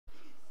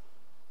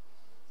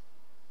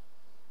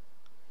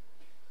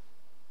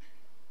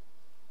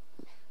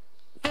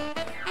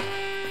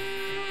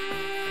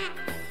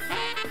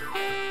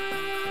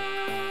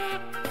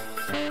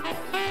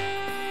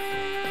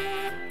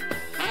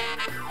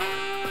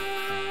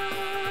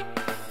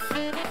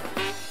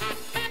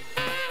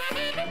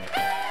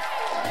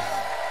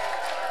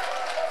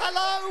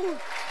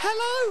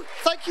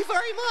Thank you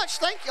very much.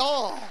 Thank you.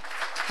 Oh,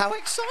 how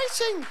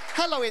exciting.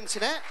 Hello,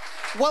 Internet.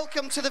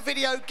 Welcome to the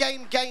Video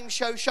Game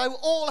Show.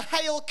 All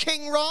hail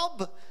King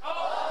Rob.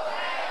 All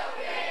hail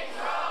King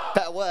Rob.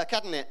 Better work,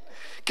 hadn't it?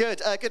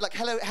 Good, good luck.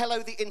 Hello,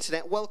 the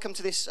Internet. Welcome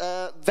to this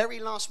very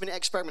last-minute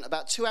experiment.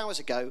 About 2 hours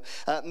ago,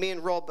 me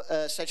and Rob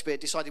Sedgebeer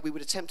decided we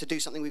would attempt to do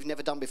something we've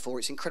never done before.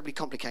 It's incredibly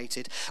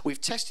complicated.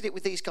 We've tested it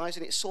with these guys,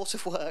 and it sort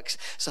of works,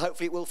 so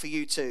hopefully it will for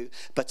you too.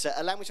 But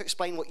allow me to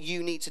explain what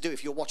you need to do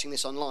if you're watching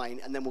this online,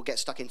 and then we'll get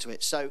stuck into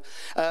it. So,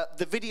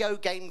 the Video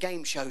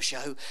Game Show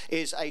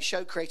is a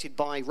show created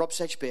by Rob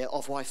Sedgebeer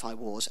of Wi-Fi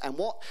Wars, and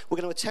what we're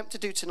going to attempt to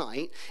do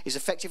tonight is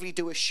effectively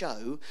do a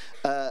show,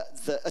 a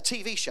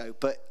TV show,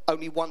 but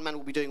only one man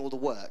will be doing all the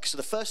work. So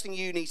the first thing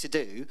you need to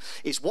do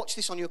is watch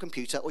this on your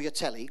computer or your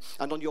telly,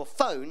 and on your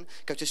phone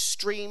go to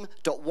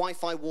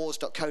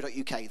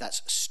stream.wifiwars.co.uk.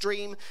 That's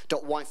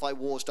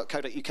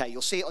stream.wifiwars.co.uk.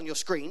 You'll see it on your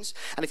screens,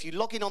 and if you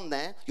log in on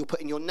there, you'll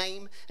put in your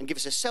name and give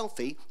us a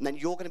selfie, and then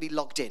you're going to be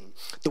logged in.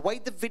 The way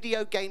the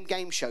Video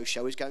Game Show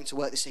is going to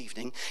work this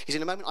evening is,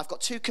 in a moment, I've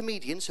got two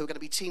comedians who are going to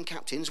be team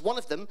captains. One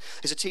of them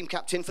is a team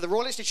captain for the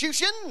Royal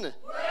Institution.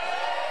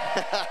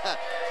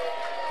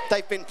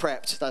 They've been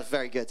prepped. That's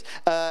very good.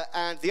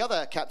 And the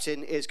other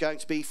captain is going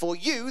to be for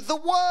you, the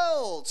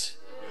world.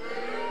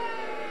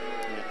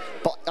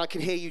 But I can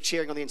hear you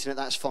cheering on the internet,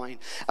 that's fine.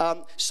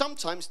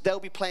 Sometimes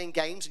they'll be playing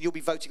games and you'll be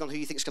voting on who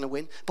you think is going to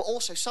win. But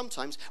also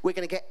sometimes we're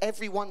going to get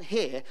everyone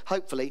here,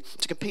 hopefully,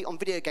 to compete on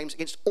video games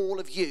against all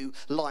of you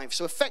live.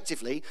 So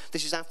effectively,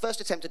 this is our first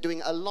attempt at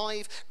doing a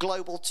live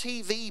global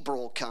TV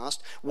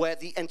broadcast where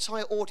the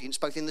entire audience,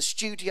 both in the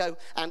studio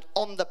and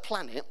on the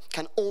planet,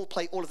 can all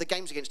play all of the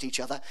games against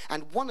each other.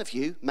 And one of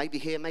you, maybe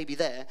here, maybe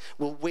there,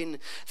 will win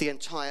the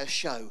entire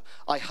show,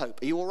 I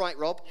hope. Are you all right,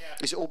 Rob?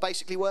 Yeah. Is it all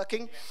basically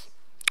working? Yeah.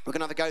 We're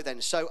going to have a go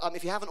then. So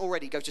if you haven't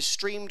already, go to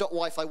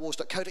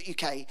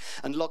stream.wifiwars.co.uk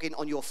and log in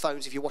on your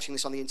phones if you're watching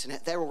this on the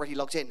internet. They're already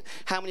logged in.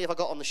 How many have I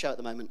got on the show at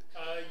the moment?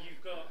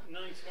 You've got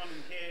 91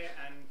 here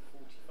and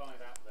 45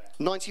 out there.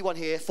 91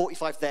 here,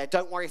 45 there.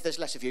 Don't worry if there's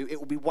less of you. It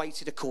will be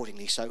weighted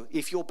accordingly. So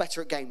if you're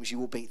better at games, you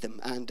will beat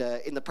them. And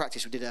in the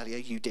practice we did earlier,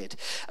 you did.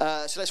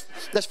 So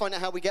let's find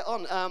out how we get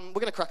on. We're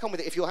going to crack on with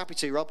it if you're happy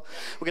to, Rob.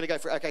 We're going to go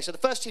for it. Okay, so the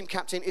first team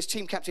captain is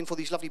team captain for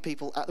these lovely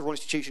people at the Royal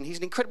Institution. He's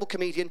an incredible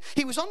comedian.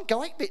 He was on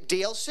Go 8-Bit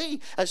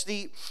DLC as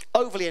the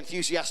overly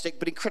enthusiastic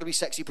but incredibly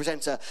sexy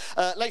presenter.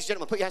 Ladies and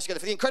gentlemen, put your hands together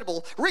for the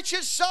incredible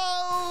Richard Soames.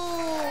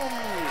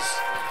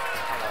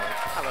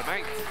 Hello,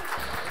 mate.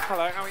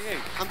 Hello, how are you?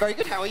 I'm very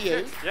good. How are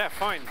you? Good. Yeah,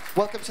 fine.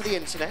 Welcome to the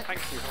internet. Thank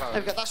you. Hello.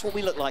 There we go. That's what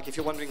we look like if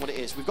you're wondering what it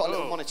is. We've got a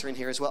little monitor in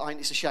here as well.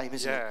 It's a shame,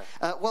 isn't it?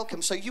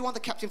 Welcome. So you are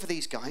the captain for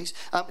these guys.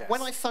 Yes.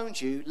 When I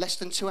phoned you less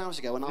than 2 hours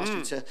ago and asked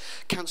you to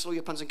cancel all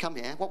your plans and come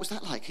here, what was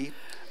that like?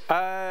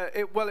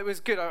 Well, it was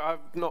good. I'm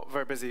not a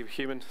very busy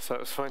human, so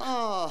it was fine.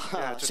 Oh,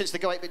 yeah, since the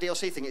Go 8-Bit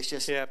DLC thing, it's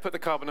just... Yeah, put the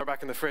carbonator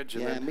back in the fridge.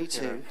 And then, me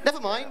too. You know. Never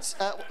mind.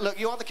 Look,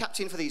 you are the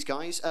captain for these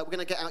guys. We're going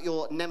to get out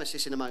your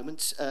nemesis in a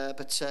moment,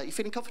 but you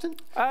feeling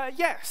confident?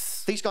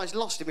 Yes. These guys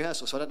lost in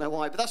rehearsal, so I don't know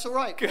why, but that's all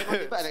right. It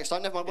might be better next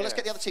time. Never mind. Well, let's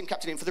get the other team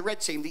captain in. For the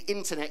red team, the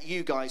internet,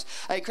 you guys.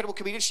 Incredible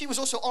comedian. She was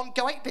also on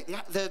Go 8-Bit,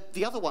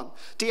 the other one.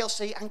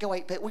 DLC and Go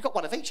 8-Bit. We got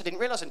one of each. I didn't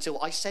realise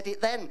until I said it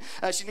then.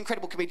 She's an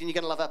incredible comedian. You're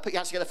going to love her. Put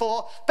your hands together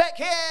for Beck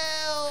Hill!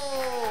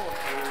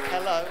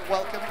 Hello,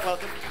 welcome.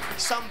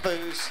 Some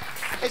booze.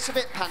 It's a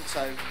bit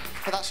panto,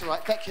 but that's all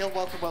right. Beck Hill,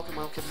 welcome.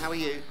 How are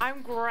you?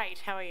 I'm great.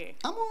 How are you?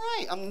 I'm all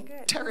right. I'm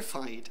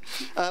terrified.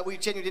 We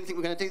genuinely didn't think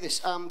we were going to do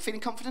this.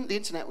 Feeling confident? The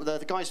internet,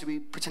 the guys who we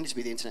pretended to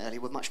be the internet earlier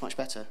were much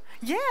better.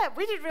 Yeah,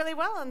 we did really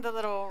well in the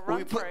little run-through. Well,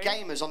 we put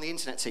gamers on the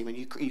internet team, and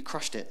you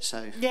crushed it.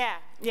 So.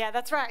 Yeah,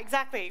 that's right,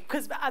 exactly.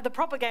 Because the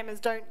proper gamers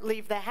don't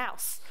leave their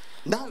house.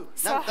 No,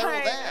 they're all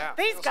there. Yeah.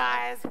 These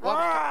guys,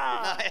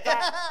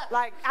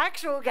 like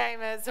actual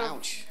gamers.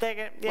 Ouch.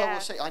 Yeah. Well, we'll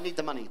see. I need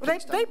the money.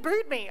 They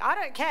booed me. I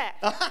don't care.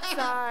 So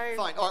fine. All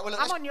right. Well,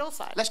 look, I'm on your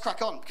side. Let's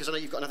crack on because I know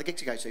you've got another gig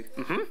to go to.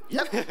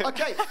 Yep.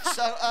 Okay.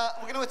 So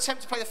we're going to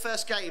attempt to play the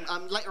first game.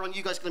 Later on,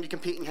 you guys are going to be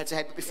competing head to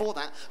head. But before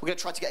that, we're going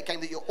to try to get a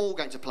game that you're all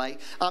going to play.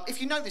 If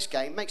you know this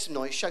game, make some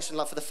noise, show some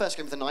love for the first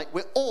game of the night.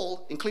 We're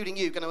all, including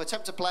you, going to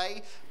attempt to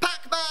play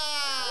Pac-Man.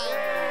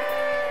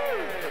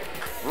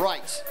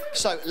 Right,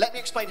 so let me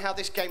explain how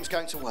this game's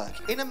going to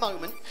work. In a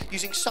moment,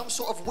 using some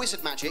sort of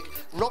wizard magic,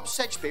 Rob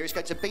Sedgebeer is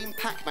going to beam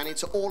Pac-Man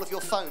into all of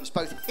your phones,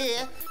 both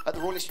here at the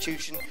Royal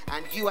Institution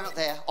and you out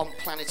there on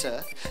planet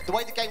Earth. The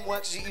way the game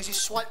works is it uses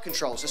swipe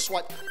controls. So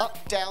swipe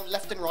up, down,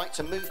 left and right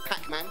to move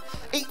Pac-Man.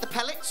 Eat the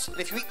pellets, and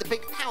if you eat the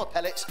big power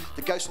pellets,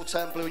 the ghost will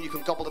turn blue and you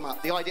can gobble them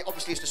up. The idea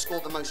obviously is to score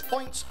the most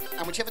points,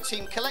 and whichever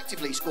team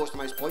collectively scores the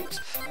most points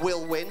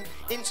will win.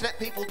 Internet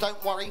people,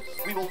 don't worry,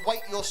 we will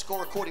weight your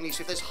score accordingly.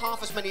 So if there's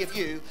half as many of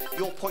you,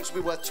 your points points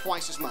will be worth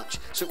twice as much.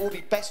 So it will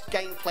be best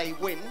gameplay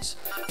wins.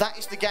 That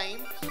is the game.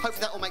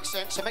 Hopefully that will make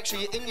sense. So make sure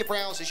you're in your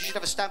browsers. You should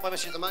have a standby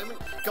message at the moment.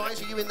 Guys,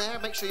 are you in there?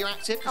 Make sure you're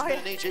active because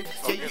we'll need you.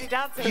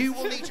 You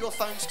will need your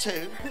phones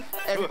too.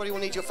 Everybody will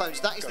need your phones.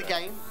 That is the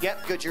game.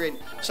 Yep, good, you're in.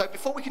 So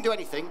before we can do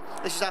anything,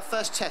 this is our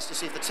first test to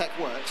see if the tech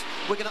works.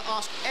 We're going to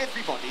ask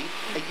everybody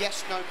a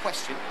yes/no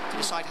question to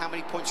decide how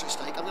many points are at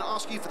stake. I'm going to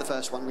ask you for the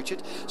first one,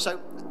 Richard.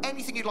 So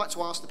anything you'd like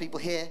to ask the people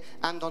here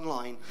and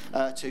online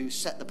to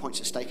set the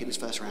points at stake in this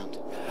first round.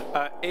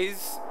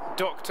 Is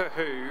Doctor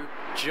Who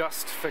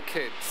just for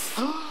kids?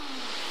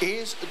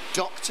 Is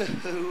Doctor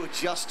Who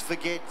just for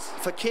kids?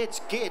 For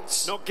kids?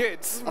 Kids? Not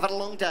kids. I've had a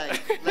long day.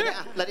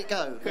 Let it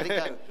go. Let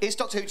it go. Is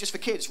Doctor Who just for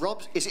kids?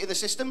 Rob, is it in the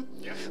system?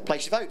 Yeah.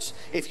 Place your votes.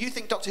 If you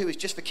think Doctor Who is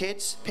just for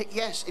kids, pick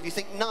yes. If you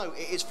think no,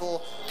 it is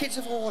for kids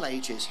of all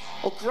ages,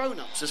 or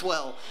grown-ups as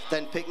well,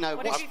 then pick no.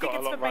 What if you think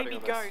it's for baby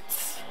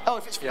goats? Oh,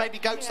 if it's for baby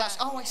goats, that's...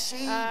 Oh, I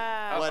see.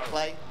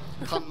 Wordplay.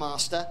 Pun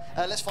master.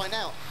 Let's find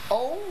out.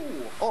 Oh,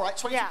 all right.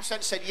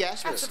 22% said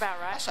yes. That's about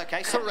right. That's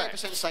okay.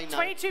 78% say no.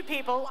 22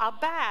 people are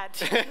bad.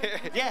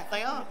 Yeah,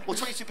 they are. Well,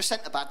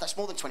 22% are bad. That's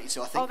more than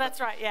 22, I think. Oh, that's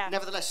right, yeah.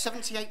 Nevertheless,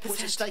 78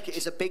 points at stake. It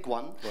is a big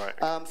one.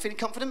 Right. Feeling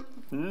confident?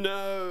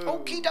 No.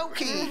 Okie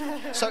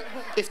dokie. So,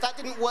 if that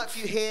didn't work for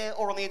you here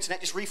or on the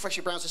internet, just refresh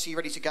your browser so you're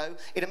ready to go.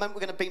 In a moment,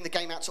 we're going to beam the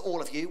game out to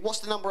all of you. What's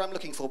the number I'm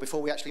looking for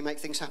before we actually make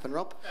things happen,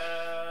 Rob?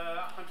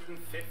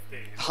 150.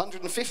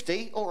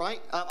 150. All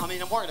right. I mean,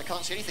 I'm worried I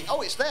can't see anything. Oh,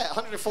 it's there.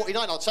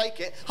 149. I'll take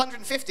it.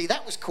 150.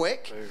 That was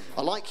quick. Boom.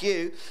 I like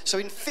you. So,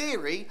 in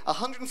theory,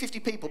 150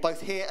 people,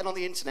 both here and on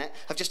the internet,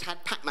 have just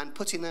had Pac-Man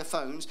put in their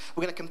phones.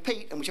 We're going to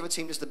compete, and whichever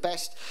team does the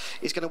best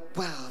is going to.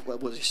 Well,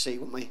 we'll just see,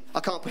 won't we? I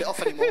can't put it off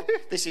anymore.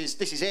 This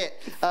is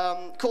it.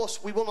 Of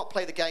course, we will not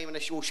play the game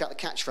unless you all shout the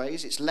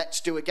catchphrase. It's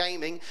 "Let's do a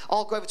gaming."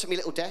 I'll go over to my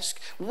little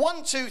desk.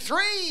 1, 2,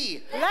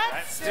 3.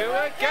 Let's do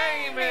a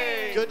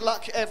gaming. Good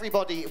luck,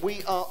 everybody.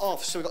 We are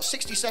off. So we've got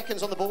 60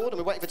 seconds on the board, and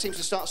we're waiting for teams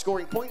to start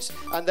scoring points.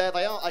 And there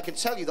they are. I can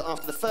tell you that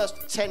after the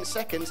first 10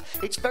 seconds,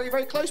 it's very,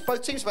 very close.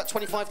 Both teams about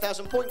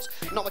 25,000 points.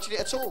 Not much in it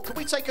at all. Can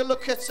we take a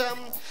look at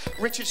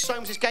Richard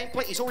Soames'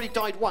 gameplay? He's already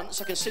died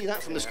once. I can see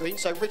that from the screen.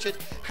 So Richard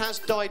has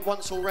died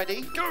once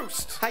already.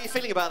 Ghost. How are you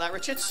feeling about that,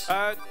 Richard?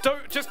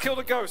 Don't just kill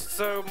the ghost,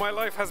 so my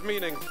life has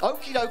meaning.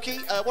 Okie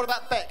dokie. What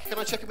about Beck? Can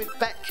I check in with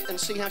Beck and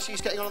see how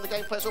she's getting on the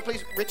gameplay as well,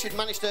 please? Richard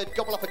managed to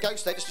gobble up a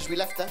ghost there just as we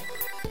left her.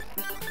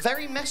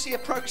 Very messy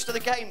approach to the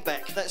game,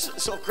 Beck.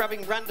 That's sort of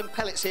grabbing random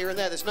pellets here and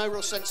there. There's no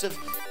real sense of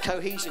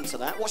cohesion to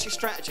that. What's your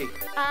strategy?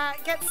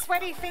 Get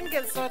sweaty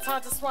fingers so it's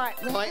hard to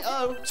swipe. Right,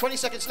 20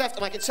 seconds left,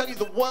 and I can tell you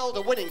the world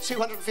are winning.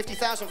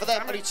 250,000 for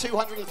them, only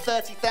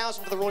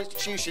 230,000 for the Royal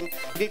Institution.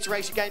 You need to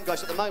raise your game,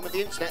 guys. At the moment,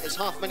 the internet, there's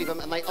half many of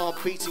them, and they are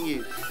beating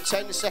you.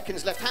 10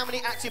 seconds left. How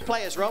many active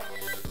players, Rob?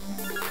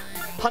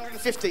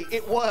 150.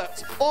 It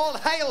worked. All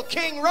hail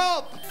King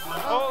Rob!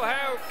 All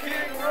hail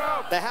King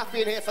Rob! They're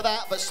happy in here for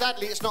that, but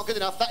sadly it's not good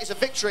enough. That is a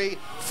victory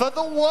for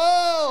the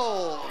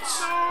world!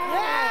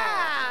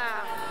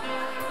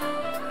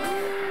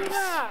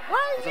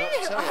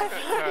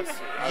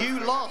 You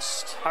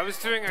lost. I was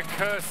doing a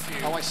curse you.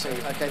 Oh, I see.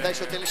 Okay, there's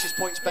your delicious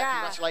points, Beck.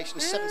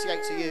 Congratulations,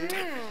 78 to you.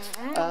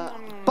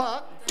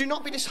 But do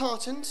not be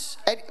disheartened,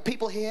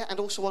 people here and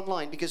also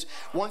online, because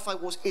Wi-Fi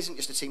Wars isn't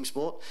just a team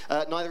sport.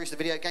 Neither is the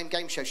video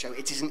game show.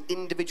 It is an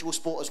individual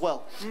sport as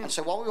well. And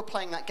so while we were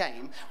playing that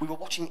game, we were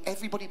watching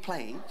everybody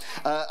playing,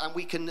 and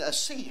we can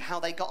see how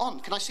they got on.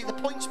 Can I see the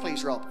points,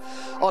 please, Rob?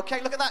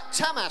 Okay, look at that.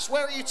 Tamas,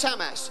 where are you,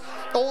 Tamas?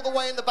 All the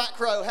way in the back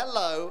row.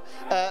 Hello.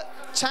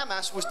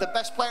 Tamas was the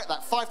best player at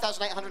that,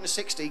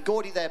 5,860.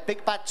 Gordy there,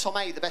 Big Bad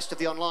Tomei, the best of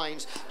the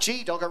onlines.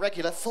 G-Dog, a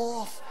regular,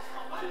 4th.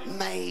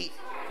 Mate.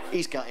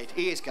 He's gutted.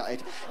 He is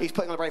gutted. He's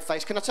putting on a brave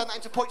face. Can I turn that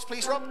into points,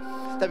 please, Rob?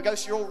 There we go.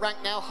 So you're all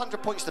ranked now.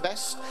 100 points the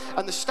best.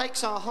 And the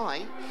stakes are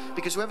high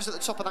because whoever's at the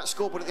top of that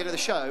scoreboard at the end of the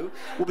show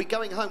will be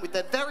going home with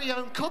their very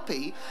own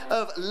copy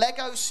of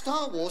Lego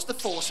Star Wars The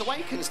Force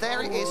Awakens.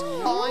 There it is.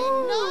 I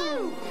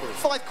know.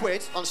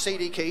 £5 on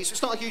CD keys.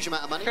 It's not a huge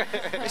amount of money.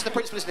 It's the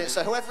principle, isn't it?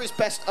 So whoever is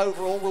best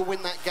overall will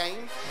win that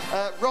game.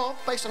 Rob,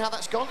 based on how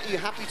that's gone, are you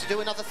happy to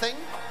do another thing?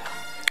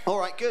 All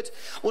right, good.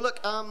 Well, look,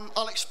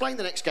 I'll explain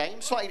the next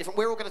game. Slightly different.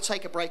 We're all going to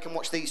take a break and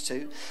watch these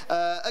two.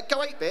 At Go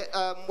 8-Bit,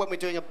 when we're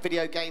doing a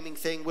video gaming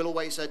thing, we'll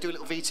always do a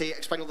little VT,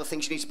 explain all the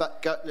things you need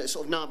to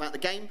sort of know about the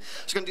game.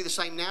 So we're going to do the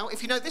same now.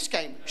 If you know this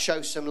game,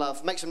 show some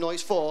love. Make some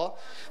noise for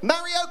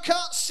Mario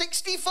Kart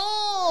 64!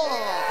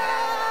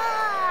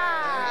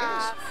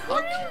 Yeah. There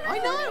it is. I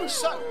know.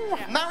 So,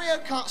 Mario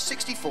Kart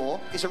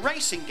 64 is a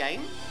racing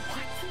game.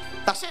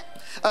 That's it.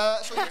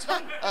 That's all you need to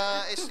know.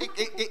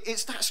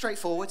 It's that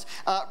straightforward.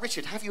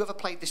 Richard, have you ever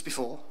played this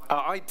before?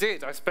 I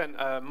did. I spent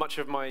much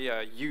of my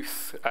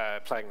youth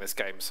playing this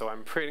game, so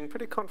I'm feeling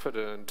pretty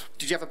confident.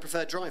 Did you have a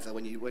preferred driver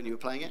when you were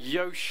playing it?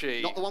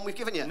 Yoshi. Not the one we've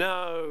given you?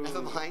 No.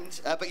 Never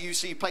mind. But you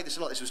played this a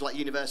lot. This was like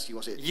university,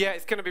 was it? Yeah,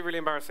 it's going to be really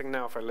embarrassing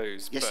now if I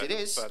lose. Yes, it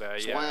is. But,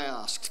 That's yeah. why I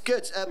asked.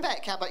 Good.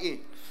 Beck, how about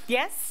you?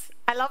 Yes.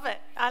 I love it.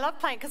 I love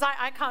playing because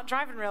I can't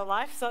drive in real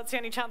life, so that's the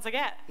only chance I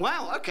get.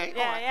 Wow, okay.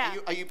 Yeah, all right. yeah.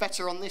 Are you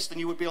better on this than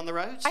you would be on the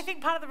roads? I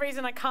think part of the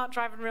reason I can't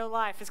drive in real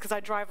life is because I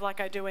drive like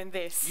I do in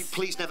this. You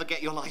please never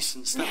get your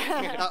license. No.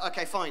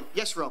 Okay, fine.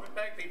 Yes, Rob. Would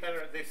Beck be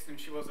better at this than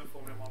she was at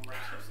Formula 1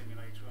 racing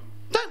simulator?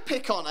 Don't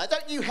pick on her.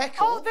 Don't you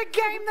heckle. Oh, the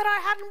game that I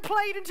hadn't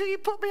played until you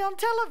put me on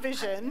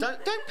television.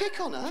 Don't pick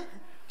on her.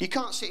 You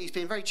can't see. He's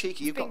being very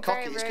cheeky. You've got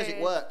cocky. It's because it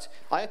rude. worked.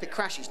 I hope it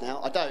crashes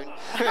now. I don't.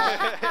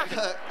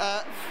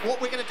 What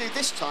we're going to do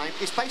this time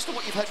is based on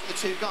what you've heard from the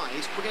two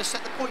guys. We're going to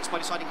set the points by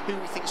deciding who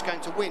we think is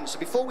going to win. So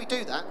before we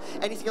do that,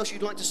 anything else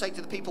you'd like to say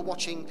to the people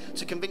watching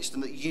to convince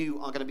them that you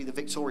are going to be the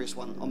victorious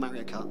one on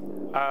Mario Kart?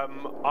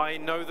 I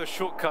know the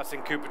shortcut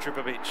in Koopa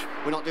Troopa Beach.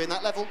 We're not doing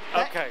that level.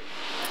 Beck? Okay.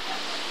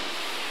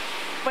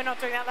 We're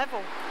not doing that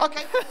level.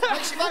 Okay,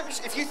 makes your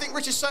votes. If you think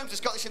Richard Soames has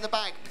got this in the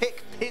bag,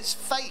 pick his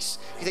face.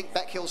 If you think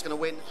Beck Hill's going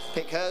to win,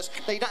 pick hers.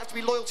 Now, you don't have to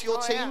be loyal to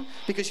your team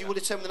because you will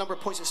determine the number of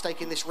points at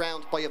stake in this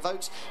round by your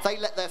votes. They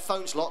let their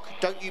phones lock.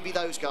 Don't you be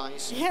those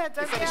guys. Yeah,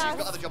 don't If be anybody's us.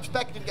 got other jobs.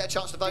 Beck didn't get a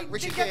chance to vote.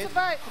 Richard Didn't get did. to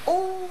vote.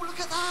 Oh, look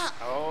at that.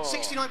 Oh.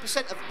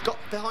 69% have got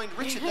behind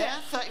Richard there.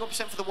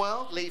 31% for the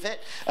world. Leave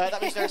it.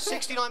 That means there are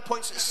 69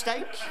 points at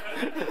stake.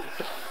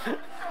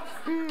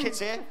 Kids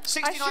here.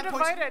 69 have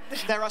points. voted.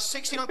 There are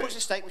 69 points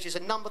at stake, which is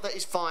a number that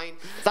is fine.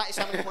 That is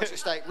how many points are at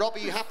stake. Rob, are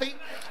you happy?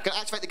 Going to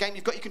activate the game.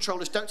 You've got your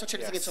controllers. Don't touch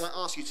anything until I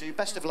ask you to.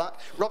 Best of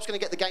luck. Rob's going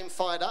to get the game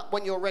fired up.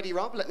 When you're ready,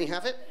 Rob, let me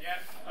have it.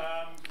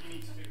 Yeah, you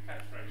need to do the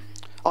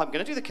catchphrase. I'm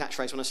going to do the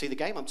catchphrase when I see the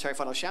game. I'm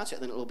terrified I'll shout it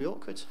and then it'll be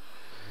awkward.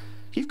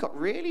 You've got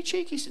really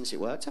cheeky since it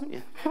worked, haven't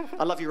you?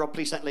 I love you, Rob.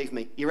 Please don't leave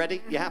me. You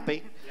ready? You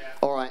happy? Yeah.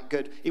 All right,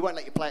 good. He won't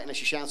let you play it unless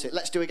you shout it.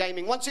 Let's do a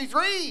gaming. 1, 2,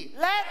 3.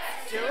 Let's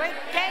do it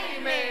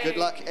gaming. Good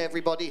luck,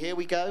 everybody. Here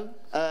we go.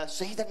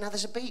 See, now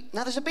there's a beat.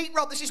 Now there's a beat,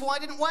 Rob. This is why I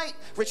didn't wait.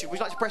 Richard, would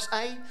you like to press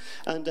A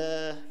and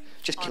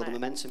just kill the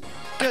momentum?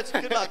 Good.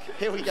 Good luck.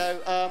 Here we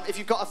go. If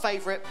you've got a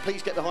favourite,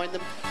 please get behind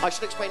them. I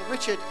should explain.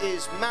 Richard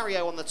is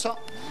Mario on the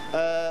top.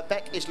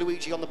 Beck is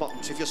Luigi on the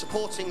bottom. So if you're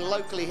supporting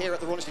locally here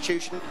at the Royal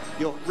Institution,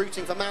 you're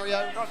rooting for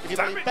Mario. If you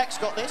believe Beck's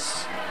got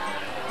this,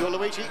 you're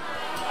Luigi.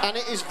 And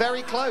it is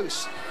very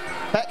close.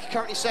 Beck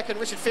currently second,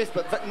 Richard fifth,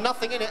 but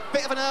nothing in it.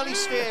 Bit of an early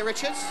steer,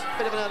 Richard.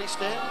 Bit of an early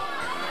steer.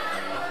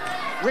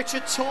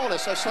 Richard taller,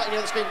 so slightly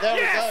on the screen. There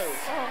we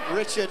go.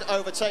 Richard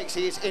overtakes.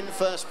 He is in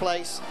first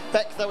place.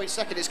 Beck, though, in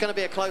second. It's going to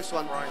be a close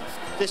one. Right.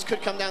 This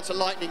could come down to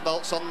lightning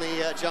bolts on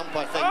the jump,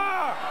 I think.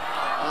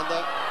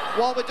 And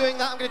while we're doing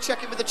that, I'm going to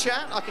check in with the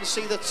chat. I can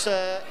see that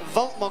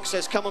Voltmog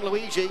says, come on,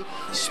 Luigi.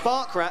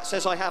 Sparkrat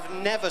says, I have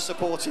never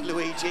supported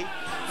Luigi.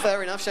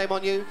 Fair enough, shame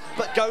on you.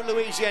 But go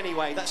Luigi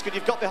anyway. That's good.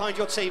 You've got behind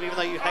your team, even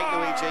though you hate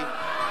Luigi.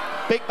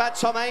 Big Bad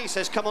Tom A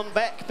says, come on,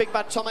 Beck. Big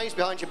Bad Tom A's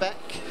behind you, Beck.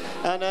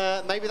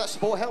 And maybe that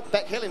support helped.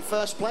 Beck Hill in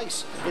first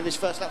place in this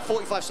first lap.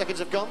 45 seconds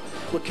have gone.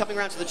 We're coming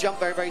around to the jump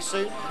very, very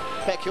soon.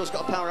 Beck Hill's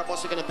got a power up.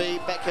 What's it going to be?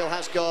 Beck Hill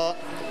has got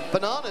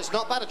bananas.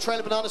 Not bad. A trail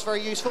of bananas,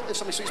 very useful if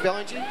somebody swings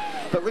behind you.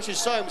 But Richard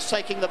Soames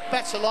taking the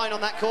better line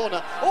on that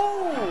corner.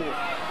 Oh!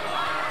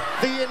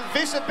 The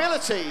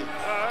invisibility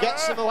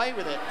gets him away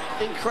with it.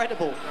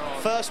 Incredible.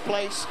 First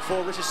place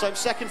for Richard Soames.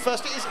 Second,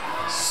 first. It is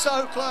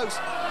so close.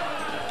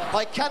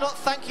 I cannot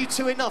thank you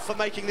two enough for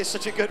making this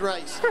such a good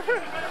race.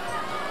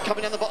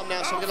 Coming down the bottom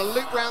now, so I'm going to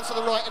loop round to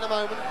the right in a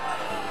moment.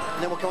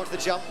 And then we'll come on to the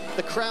jump.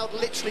 The crowd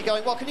literally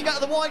going, well, can you go to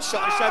the wide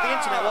shot and show the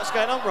internet what's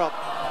going on, Rob?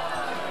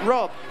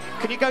 Rob,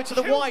 can you go to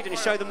the wide and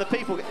show them the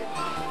people?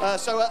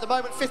 So at the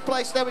moment, fifth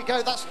place, there we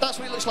go. That's what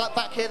it looks like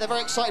back here. They're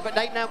very excited, but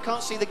they now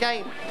can't see the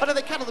game. Oh no,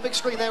 they can on the big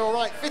screen, they're all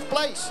right. Fifth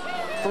place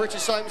for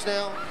Richard Soames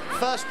now.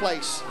 First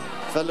place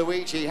for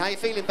Luigi. How you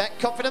feeling, Beck?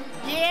 Confident?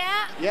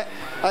 Yeah.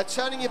 Yeah.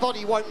 Turning your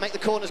body won't make the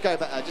corners go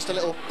better. Just a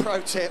little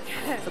pro tip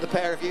for the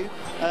pair of you.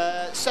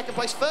 Second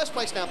place, first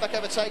place now. Beck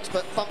overtakes,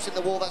 but bumps in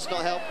the wall. That's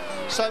not help.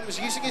 Soames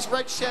using his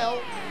red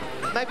shell.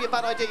 Maybe a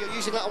bad idea. You're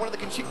using that on one of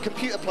the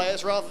computer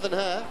players rather than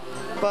her.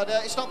 But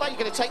it's not bad. You're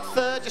going to take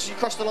third just as you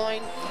cross the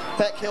line.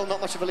 Beck Hill,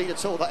 not much of a lead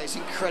at all. That is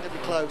incredibly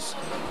close.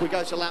 We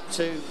go to lap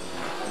 2.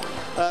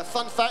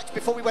 Fun fact,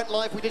 before we went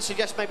live, we did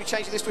suggest maybe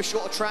changing this to a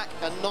shorter track,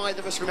 and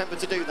neither of us remembered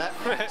to do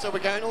that. So we're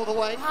going all the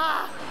way.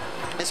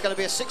 It's going to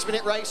be a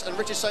 6-minute race, and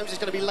Richard Soames is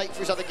going to be late for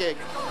his other gig.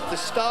 The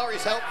star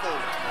is helpful.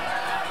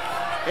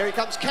 Here he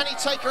comes. Can he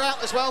take her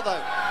out as well,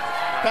 though?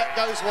 Beck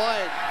goes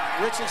wide.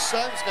 Richard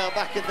Soames now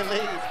back in the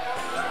lead.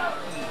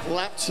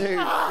 Lap 2.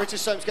 Richard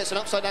Soames gets an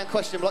upside-down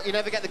question block. You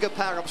never get the good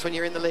power-ups when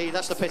you're in the lead.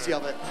 That's the pity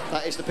of it.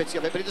 That is the pity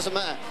of it, but it doesn't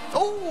matter.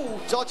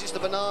 Oh, dodges the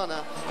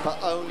banana, but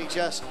only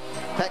just.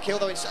 Beck Hill,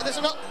 though, there's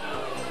an up.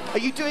 Are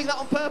you doing that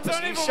on purpose?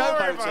 Don't Are you even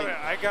worry about showboating? it.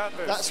 I got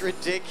this. That's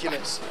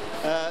ridiculous.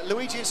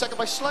 Luigi in second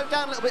place. Slow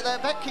down a little bit there,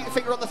 Beck. Keep your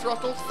finger on the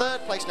throttle.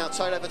 Third place now.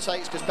 Toad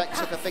overtakes because Beck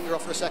took her finger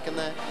off for a second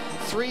there.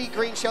 3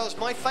 green shells.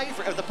 My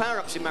favourite of the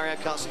power-ups in Mario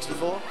Kart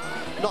 64.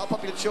 Not a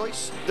popular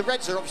choice. The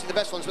reds are obviously the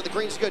best ones, but the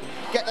greens are good.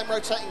 Get them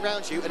rotating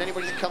around you, and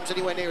anybody that comes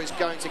anywhere near is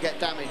going to get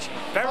damage.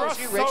 There are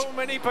so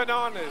many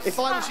bananas. If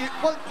I was you,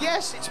 well,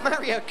 yes, it's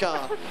Mario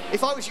Kart.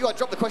 If I was you, I'd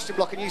drop the question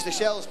block and use the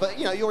shells, but,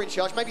 you know, you're in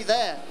charge. Maybe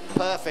there.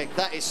 Perfect.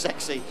 That is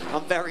sexy.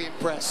 I'm very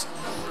impressed.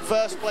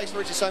 First place for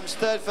Richard Soames,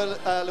 third for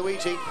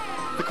Luigi.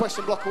 The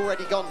question block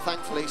already gone,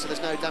 thankfully, so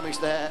there's no damage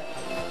there.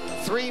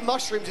 3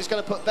 mushrooms is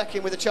going to put Beck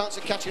in with a chance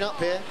of catching up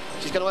here.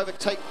 She's going to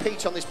overtake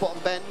Peach on this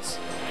bottom bend.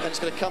 Then it's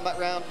going to come back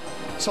round,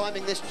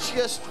 timing this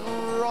just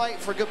right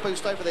for a good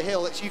boost over the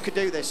hill. You could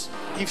do this.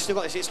 You've still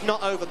got this. It's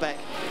not over, Beck.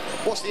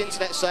 What's the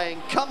internet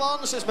saying? Come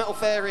on, says Metal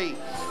Fairy.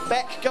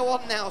 Beck, go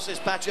on now, says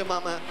Badger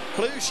Mama.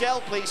 Blue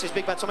shell, please, says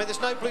Big Bad Tommy.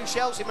 There's no blue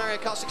shells in Mario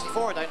Kart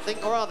 64, I don't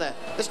think, or are there?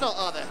 There's not,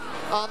 are there?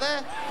 Are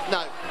there?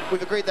 No.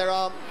 We've agreed there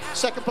are.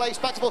 Second place,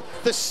 back to ball.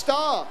 The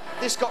Star.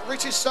 This got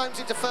Richard Soames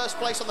into first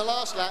place on the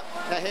last lap.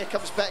 Now here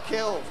comes Beck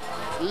Hill.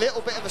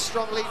 Little bit of a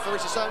strong lead for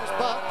Richard Soames,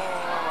 but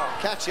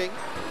catching.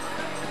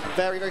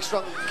 Very, very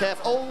strong.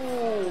 Careful.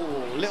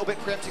 Oh, a little bit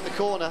preempting the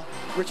corner.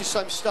 Richard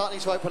Soames starting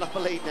to open up a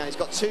lead now. He's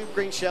got 2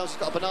 green shells. He's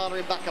got a banana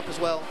in backup as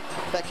well.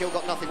 Beck Hill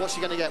got nothing. What's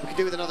she going to get? We could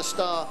do with another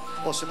star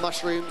or some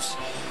mushrooms.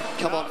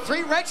 Come on.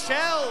 3 red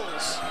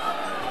shells.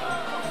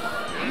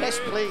 Yes,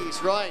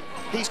 please. Right.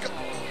 He's got...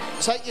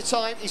 Take your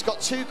time. He's got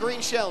 2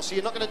 green shells, so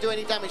you're not going to do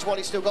any damage while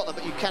he's still got them,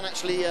 but you can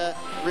actually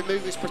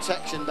remove his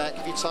protection back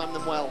if you time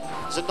them well.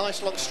 There's a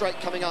nice long straight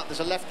coming up. There's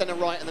a left and a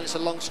right, and then it's a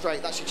long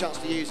straight. That's your chance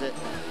to use it.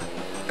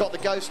 Got the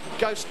ghost.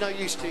 Ghost no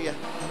use to you.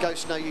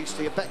 Ghost no use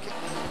to you. Beck.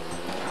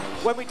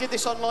 When we did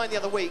this online the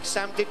other week,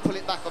 Sam did pull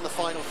it back on the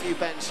final few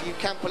bends, so you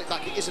can pull it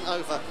back. It isn't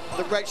over.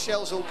 The red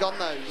shells all gone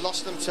though.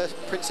 Lost them to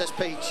Princess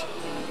Peach.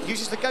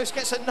 Uses the ghost,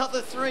 gets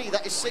another 3.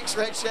 That is 6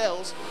 red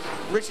shells.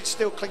 Richard's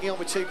still clinging on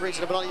with 2 greens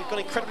and a banana. You've gone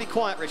incredibly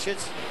quiet, Richard.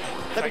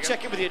 Let me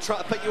check in with you and try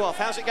to put you off.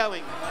 How's it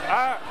going?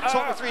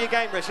 Talk me through your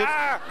game, Richard.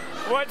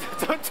 What?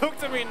 Don't talk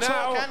to me now.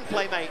 Talk and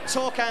play, mate.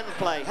 Talk and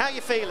play. How are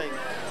you feeling?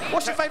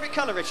 What's your favourite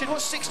colour, Richard?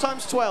 What's 6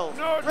 times 12?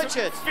 No,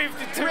 Richard.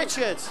 52.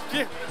 Richard.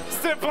 Yeah,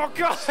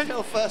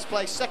 still first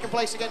place. Second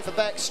place again for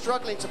Beck.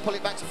 Struggling to pull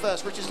it back to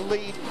first. Richard's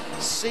lead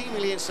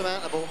seemingly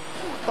insurmountable.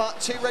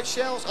 But 2 red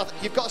shells.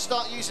 You've got to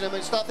start using them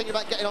and start thinking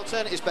about getting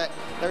alternatives, Beck.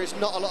 There is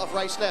not a lot of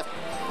race left.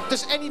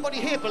 Does anybody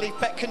here believe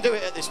Beck can do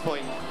it at this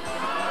point?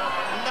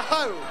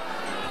 No.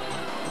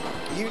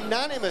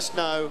 Unanimous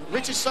no.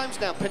 Richard Soames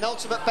now,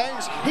 penultimate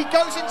bends. He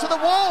goes into the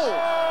wall.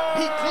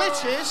 He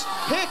glitches.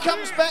 Here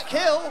comes Beck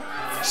Hill.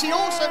 She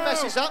also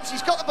messes up.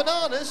 She's got the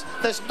bananas.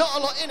 There's not a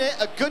lot in it.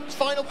 A good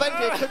final bend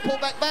here. Could pull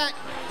back.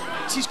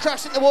 She's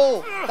crashing the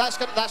wall. That's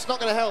not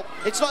going to help.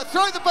 It's not.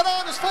 Throw the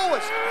bananas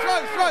forwards.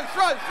 Throw.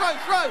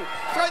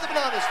 Throw the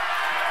bananas.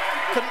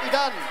 Couldn't be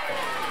done.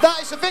 That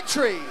is a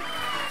victory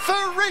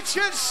for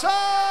Richard Soames.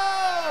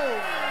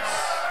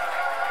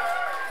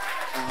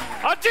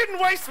 I didn't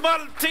waste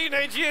my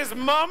teenage years,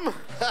 Mum.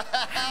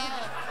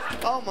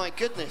 Oh my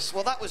goodness.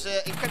 Well, that was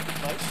incredibly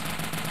close.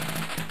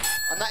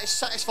 And that is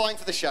satisfying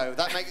for the show.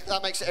 That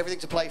makes it everything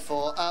to play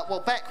for.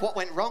 Well, Beck, what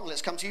went wrong?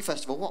 Let's come to you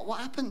first of all. What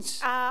happened?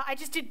 I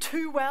just did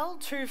too well,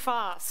 too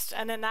fast.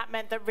 And then that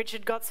meant that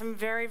Richard got some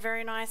very,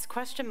 very nice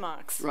question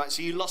marks. Right,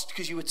 so you lost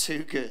because you were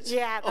too good.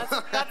 Yeah,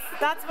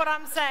 that's what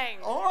I'm saying.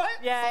 All right,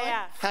 yeah, fine.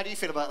 yeah. How do you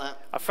feel about that?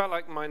 I felt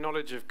like my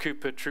knowledge of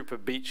Cooper Trooper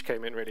Beach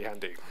came in really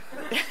handy.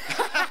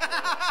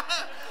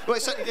 Well,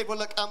 it certainly did. Well,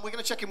 look, we're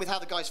going to check in with how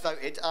the guys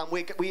voted.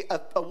 We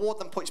award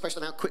them points based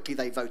on how quickly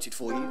they voted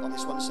for you on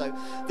this one. So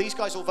these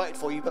guys all voted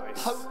for you, but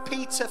Nice.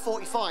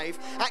 Peter45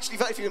 actually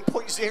voted for you in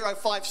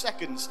 0.05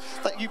 seconds.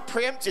 That you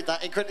preempted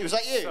that incredibly. Was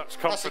that you? Such That's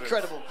confidence.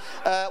 incredible.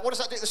 What does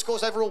that do to the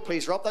scores overall,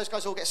 please, Rob? Those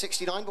guys all get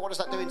 69, but what does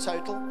that do in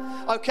total?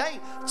 Okay,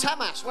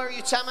 Tamas, where are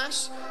you,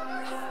 Tamas?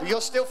 You're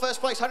still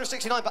first place,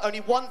 169, but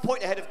only 1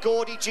 point ahead of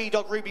Gordy,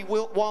 G-Dog, Ruby,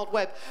 Wild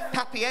Web.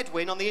 Pappy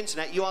Edwin on the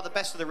internet, you are the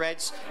best of the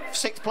Reds.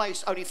 6th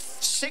place, only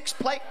 6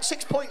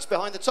 points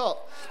behind the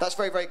top. That's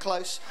very, very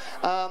close.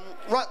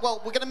 Right,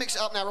 well, we're going to mix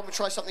it up now. Rob will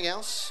try something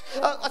else.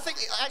 I think,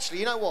 actually,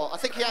 you know what? I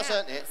think he has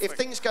earned it. If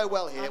things go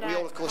well here, we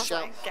all, of course,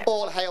 shout,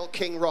 all hail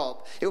King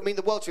Rob. It would mean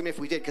the world to him if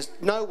we did, because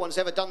no one's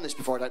ever done this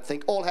before, I don't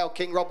think. All hail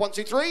King Rob. 1,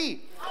 2,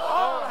 3.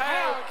 All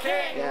hail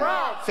King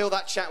Rob. Fill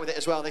that chat with it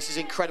as well. This is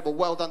incredible.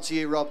 Well done to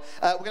you, Rob.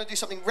 We're going to do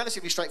something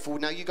relatively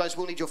straightforward now. You guys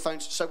will need your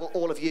phones, so will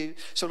all of you.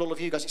 So will all of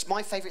you guys. It's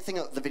my favourite thing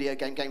at the video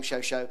game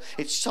show.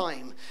 It's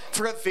time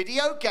for a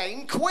video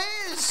game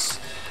quiz.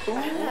 Ooh.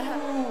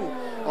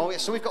 Oh,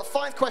 yes. So we've got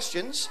 5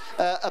 questions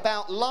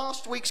about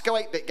last week's Go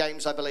 8-Bit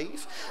games, I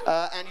believe.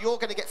 And you're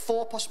going to get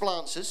 4 possible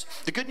answers.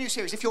 The good news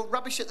here is if you're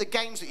rubbish at the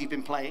games that you've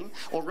been playing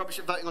or rubbish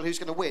at voting on who's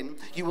going to win,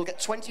 you will get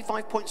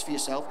 25 points for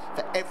yourself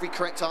for every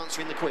correct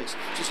answer in the quiz. So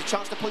it's a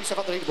chance to pull yourself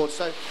up the leaderboard.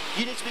 So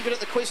you need to be good at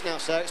the quiz now,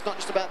 sir. It's not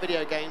just about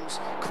video games.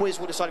 Quiz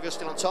will decide if you're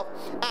still on top.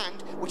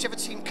 And whichever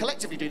team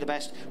collectively do the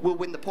best will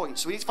win the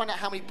points. So we need to find out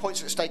how many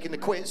points are at stake in the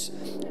quiz.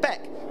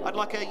 Beck, I'd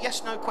like a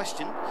yes-no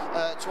question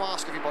to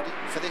ask everybody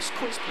for this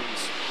quiz,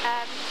 please.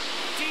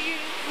 Do you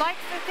like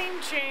the theme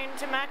tune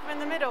to Malcolm in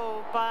the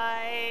Middle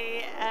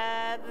by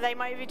They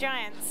Might Be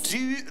Giants.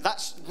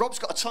 Rob's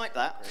got to type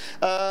that.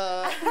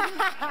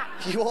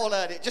 You all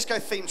heard it. Just go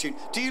theme tune.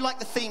 Do you like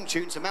the theme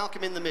tune to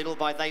Malcolm in the Middle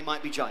by They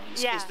Might Be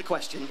Giants? Yeah. Is the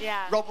question.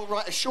 Yeah. Rob will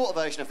write a shorter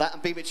version of that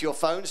and beam it to your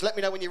phones. Let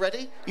me know when you're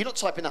ready. You're not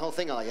typing the whole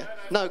thing, are you?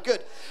 No,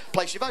 good.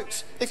 Place your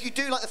votes. If you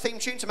do like the theme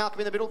tune to Malcolm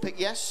in the Middle, pick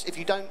yes. If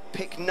you don't,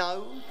 pick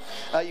no.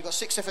 You've got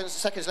 6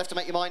 seconds left to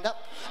make your mind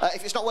up.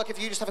 If it's not working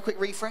for you, just have a quick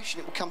refresh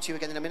and it will come to you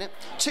again in a minute.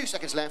 2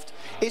 seconds left.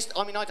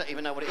 I mean, I don't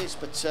even know what it is,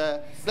 but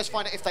let's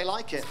find out if they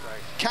like it.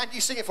 Can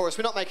you sing it for us?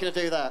 We're not making her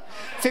do that.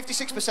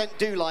 56%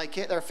 do like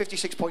it. There are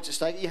 56 points at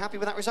stake. Are you happy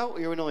with that result, or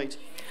are you annoyed?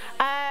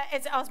 I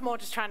was more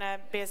just trying to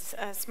be a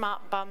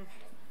smart bum.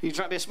 You're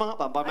trying to be a smart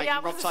bum by making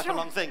Rob type a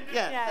long thing.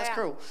 Yeah, that's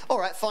cool. All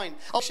right, fine.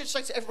 I should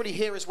say to everybody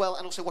here as well,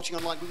 and also watching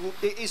online,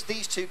 it is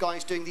these two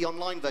guys doing the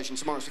online version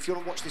tomorrow. So if you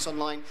want to watch this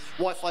online,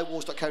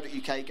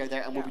 wifiwars.co.uk, go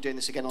there, and we'll be doing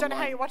this again online. Don't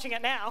know how you're watching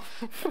it now.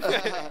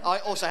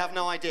 I also have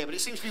no idea, but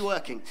it seems to be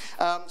working.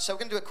 So we're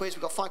going to do a quiz.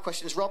 We've got 5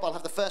 questions. Rob, I'll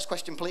have the first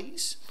question,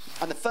 please.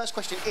 And the first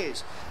question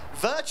is,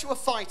 Virtua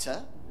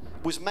Fighter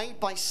was made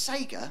by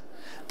Sega,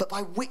 but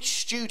by which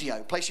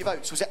studio? Place your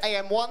votes. Was it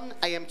AM1,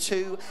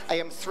 AM2,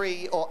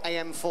 AM3, or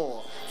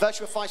AM4?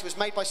 Virtua Fighter was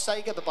made by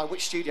Sega, but by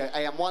which studio?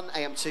 AM1,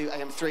 AM2,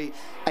 AM3,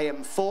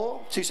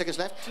 AM4. 2 seconds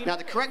left. Now,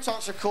 the correct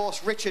answer, of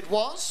course, Richard,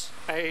 was?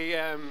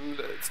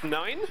 It's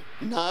 9?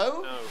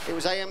 No, it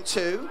was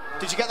AM2.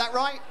 Did you get that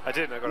right? I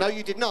did. No,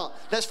 you did not.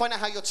 Let's find out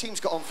how your team's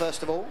got on,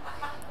 first of all.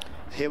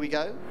 Here we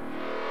go.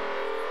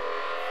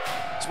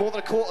 It's more than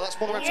a quarter. That's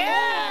more than a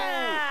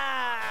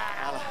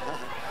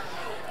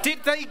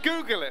Did they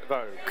Google it,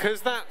 though?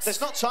 Because that's...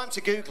 There's not time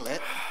to Google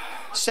it.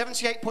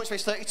 78 points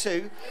versus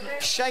 32.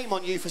 Shame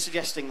on you for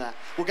suggesting that.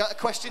 We'll go to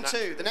question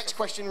 2. The next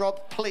question,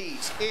 Rob,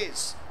 please,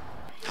 is...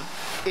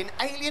 In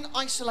Alien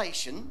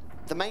Isolation,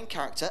 the main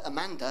character,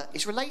 Amanda,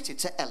 is related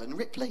to Ellen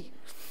Ripley.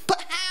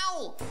 But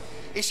how?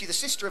 Is she the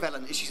sister of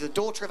Ellen? Is she the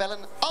daughter of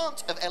Ellen,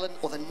 aunt of Ellen,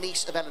 or the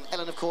niece of Ellen?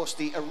 Ellen, of course,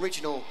 the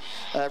original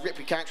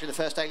Ripley character in the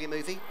first Alien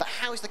movie. But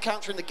how is the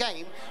character in the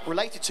game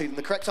related to them?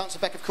 The correct answer,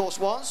 Beck, of course,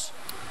 was...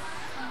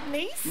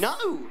 Niece?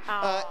 No,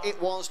 it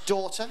was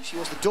daughter. She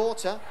was the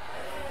daughter.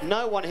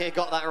 No one here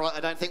got that right, I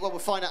don't think. Well, we'll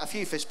find out a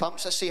few fist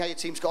pumps. Let's see how your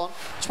team's got on.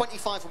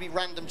 25 will be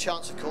random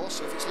chance, of course,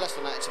 so if it's less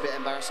than that, it's a bit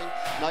embarrassing.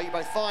 No, you're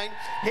both fine.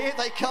 Here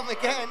they come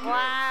again.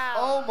 Wow.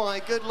 Oh, my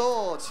good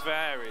Lord.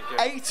 Very good.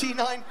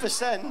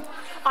 89%.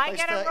 I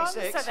get it wrong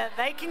so that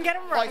they can get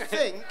them right.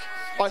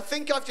 I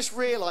think I've just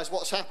realised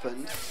what's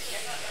happened.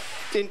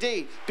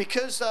 Indeed,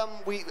 because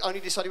we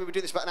only decided we would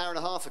do this about an hour and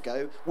a half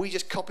ago, we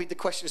just copied the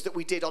questions that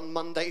we did on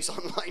Monday's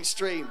online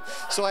stream.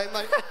 So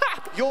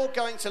you're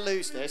going to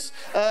lose this.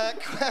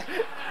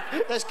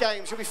 There's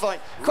games, you'll be fine.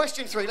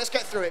 Question 3, let's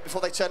get through it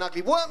before they turn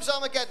ugly. Worms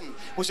Armageddon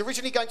was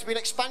originally going to be an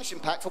expansion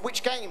pack for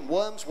which game?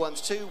 Worms,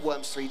 Worms 2,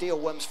 Worms 3D, or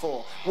Worms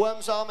 4?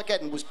 Worms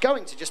Armageddon was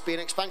going to just be an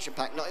expansion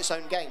pack, not its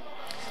own game.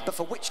 But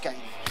for which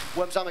game?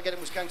 Worms Armageddon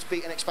was going to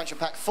be an expansion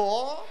pack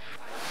for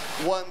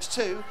Worms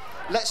 2.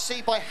 Let's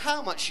see by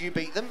how much you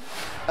beat them.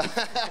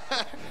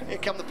 Here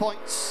come the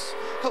points.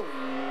 Oh.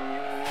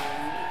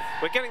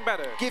 We're getting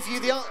better. Give you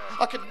the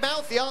I could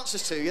mouth the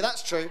answers to you,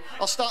 that's true.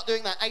 I'll start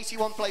doing that.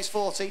 81 plays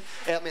 40.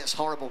 I mean, it's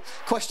horrible.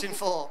 Question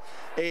 4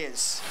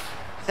 is...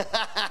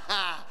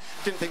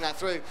 Didn't think that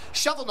through.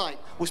 Shovel Knight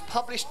was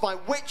published by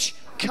which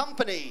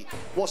company?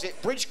 Was it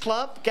Bridge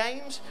Club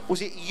Games?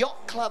 Was it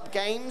Yacht Club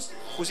Games?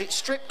 Was it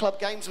Strip Club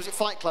Games? Was it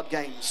Fight Club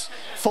Games?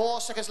 4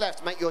 seconds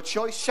left. Make your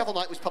choice. Shovel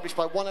Knight was published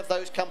by one of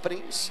those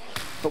companies.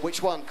 But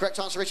which one? Correct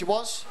answer, Richard,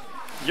 was?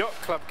 Yacht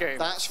Club Games.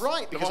 That's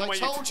right, because I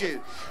told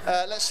you.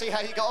 Let's see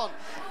how you got on.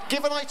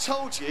 Given I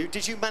told you,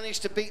 did you manage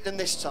to beat them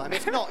this time?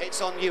 If not,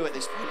 it's on you at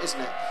this point, isn't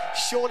it?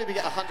 Surely we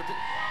get 100%.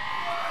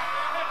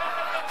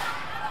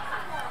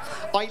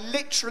 I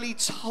literally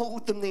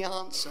told them the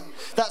answer.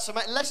 That's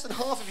about less than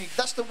half of you.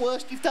 That's the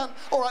worst you've done.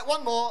 All right,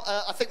 one more.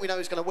 I think we know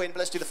who's going to win, but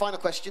let's do the final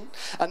question.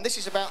 And this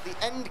is about the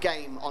end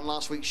game on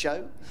last week's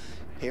show.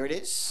 Here it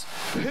is.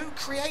 Who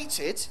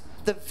created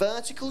the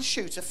vertical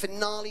shooter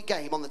finale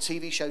game on the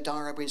TV show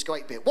Dire O'Brien's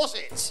Great Bit? Was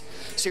it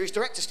series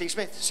director Steve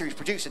Smith, series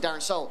producer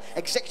Darren Soul,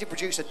 executive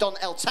producer Don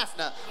L.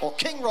 Taffner, or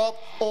King Rob?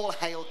 All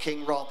hail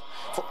King Rob.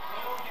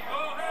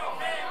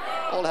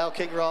 All hail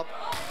King Rob.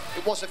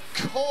 It was, of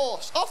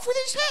course, off with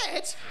his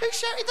head. Who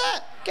shouted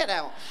that? Get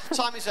out.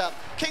 Time is up.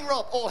 King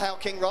Rob, all hail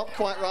King Rob,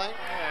 quite right.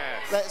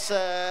 Yes.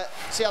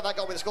 Let's see how that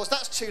got with the scores.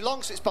 That's too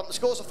long, so it's bumped the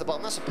scores off the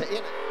bottom. That's a pity,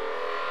 isn't it?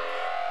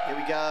 Here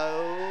we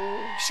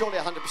go. Surely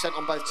 100%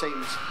 on both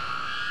teams.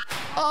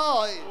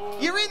 Oh,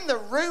 you're in the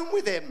room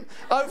with him.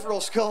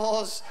 Overall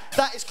scores.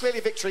 That is clearly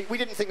a victory. We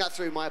didn't think that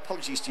through. My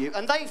apologies to you.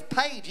 And they've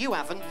paid, you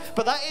haven't.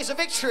 But that is a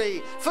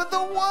victory for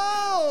the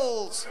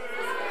world.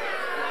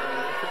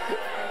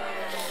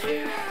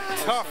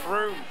 Tough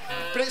room.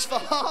 But it's for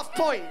half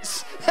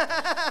points.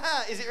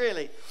 Is it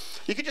really?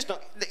 You could just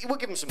not... We'll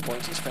give them some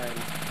points, it's fair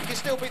enough. You can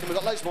still beat them. We've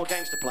got loads more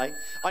games to play.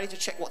 I need to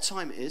check what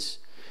time it is.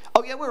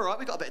 Oh yeah, we're all right.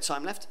 We've got a bit of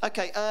time left.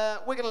 Okay,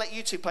 we're going to let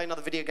you two play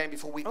another video game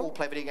before we all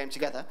play a video game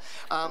together.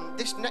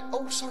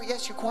 Oh, sorry,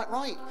 yes, you're quite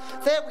right.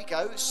 There we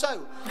go.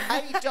 So,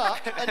 a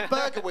duck and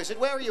Burger Wizard.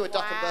 Where are you, a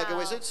duck and Burger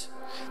Wizard?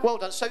 Well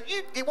done. So,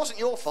 it wasn't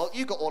your fault.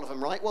 You got all of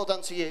them right. Well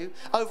done to you.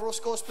 Overall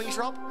scores, please,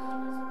 Rob.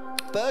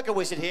 Burger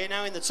Wizard here,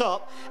 now in the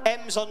top.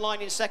 M's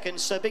online in second,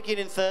 Sir Biggie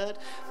in third.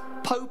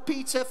 Poe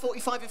Peter,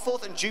 45 in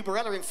fourth, and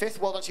Jubarella in fifth.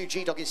 Well done to you.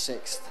 G-Dog in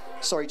sixth.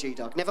 Sorry,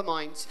 G-Dog. Never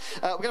mind.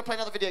 We're going to play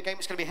another video game.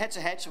 It's going to be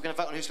head-to-head, so we're going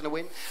to vote on who's going to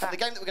win. And the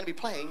game that we're going to be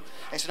playing,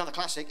 it's another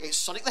classic. It's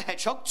Sonic the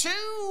Hedgehog 2.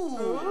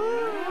 Ooh.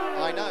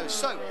 I know.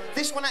 So,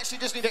 this one actually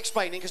does need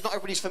explaining, because not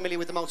everybody's familiar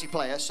with the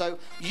multiplayer. So,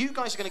 you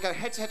guys are going to go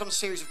head-to-head on a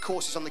series of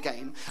courses on the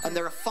game, and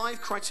there are 5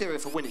 criteria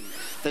for winning.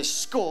 There's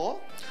score,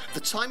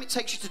 the time it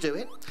takes you to do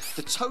it,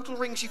 the total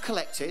rings you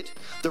collected,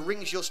 the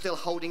rings you're still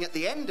holding at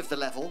the end of the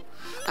level,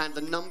 and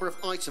the number of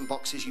item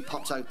boxes you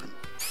popped open.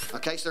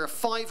 Okay, so there are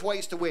 5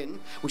 ways to win.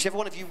 Whichever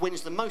one of you wins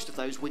the most of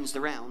those wins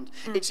the round.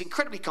 It's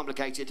incredibly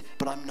complicated,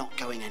 but I'm not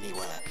going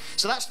anywhere.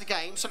 So that's the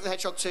game, Sonic the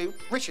Hedgehog 2.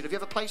 Richard, have you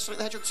ever played Sonic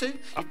the Hedgehog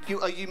 2?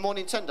 Are you more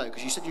Nintendo?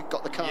 Because you said you've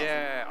got the card.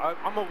 Yeah,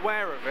 I'm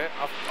aware of it.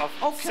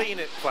 I've seen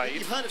it played.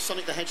 You've heard of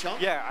Sonic the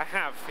Hedgehog? Yeah, I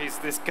have. He's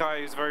this guy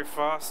who's very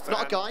fast.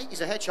 Not a guy,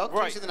 he's a hedgehog. Right.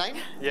 Can you see the name?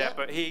 Yeah,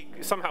 but he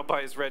somehow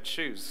buys red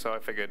shoes, so I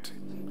figured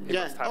he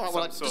must have all right,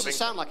 well, some sort doesn't of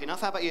sound like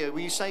enough. How about you? Were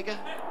you Sega?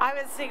 I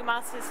was Sega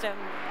Master System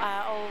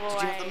all the way.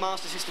 Did you have the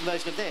Master System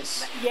version of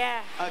this?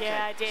 Yeah, Okay.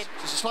 yeah, I did.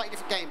 So it's a slightly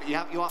different game,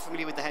 but you are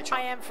familiar with the hedgehog.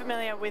 I am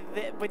familiar with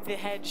the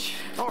hedge.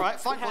 All right,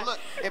 fine. Well, look,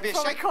 it'll be a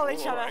What we shame. call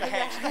each other. The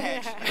hedge, the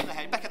hedge,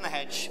 Yeah. Beck and the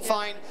hedge.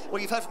 Fine.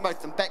 Well, you've heard from both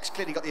of them. Beck's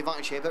clearly got the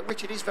advantage here, but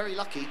Richard is very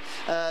lucky.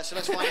 So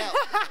let's find out.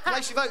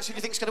 Place your votes. Who do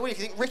you think's going to win? If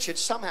you think Richard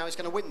somehow is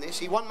going to win this,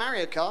 he won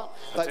Mario Kart.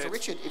 Vote for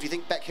Richard. If you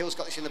think Beck Hill's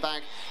got this in the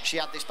bag, she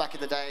had this back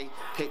in the day.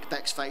 Pick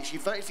Beck's face. You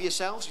voted for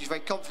yourselves. She's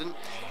very confident.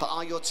 But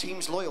are your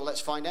teams loyal?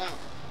 Let's find out.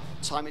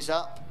 Time is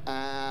up.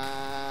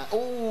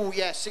 Oh,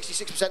 yes,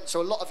 66%.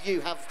 So a lot of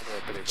you have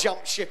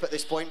jumped ship at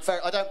this point.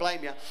 I don't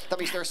blame you. That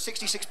means there are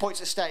 66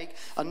 points at stake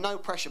and no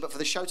pressure. But for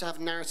the show to have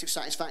narrative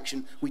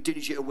satisfaction, we do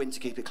need you to win to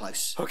keep it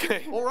close.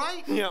 Okay. All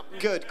right? Yeah.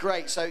 Good,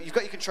 great. So you've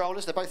got your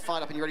controllers. They're both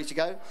fired up and you're ready to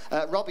go.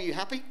 Rob, are you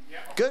happy? Yeah.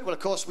 Good. Well, of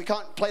course, we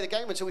can't play the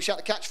game until we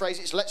shout the catchphrase.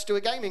 It's Let's Do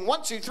a Gaming.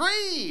 1, 2, 3.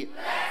 Let's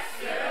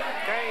do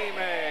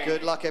Gaming.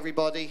 Good luck,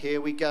 everybody.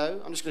 Here we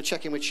go. I'm just going to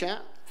check in with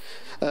chat.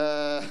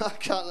 I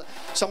can't,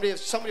 somebody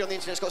on the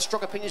internet's got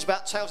strong opinions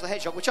about Tails the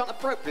Hedgehog, which aren't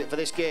appropriate for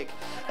this gig.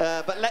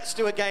 But Let's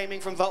Do a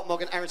Gaming from Voltmog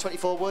and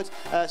Aaron24 Wood.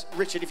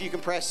 Richard, if you can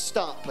press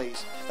start,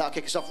 please. That'll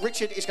kick us off.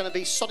 Richard is going to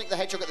be Sonic the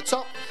Hedgehog at the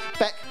top.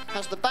 Beck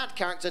has the bad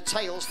character,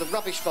 Tails, the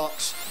rubbish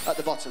fox, at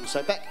the bottom.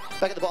 So Beck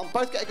at the bottom.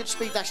 Both get a good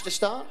speed dash to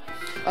start.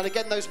 And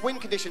again, those win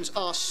conditions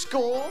are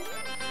score,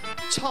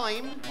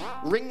 time,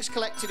 rings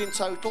collected in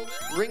total,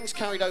 rings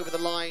carried over the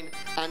line,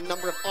 and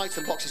number of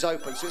item boxes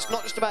open. So it's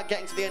not just about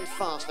getting to the end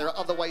fast. There are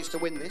other ways to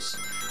win this.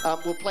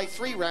 We'll play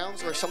 3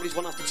 rounds, or if somebody's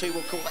won after 2,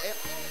 we'll call that it.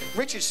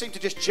 Richard seemed to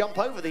just jump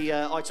over the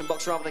item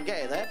box rather than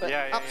get it there, but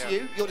up to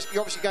you. You're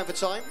obviously going for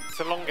time. It's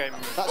a long game.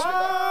 That's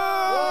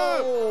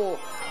Whoa!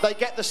 They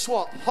get the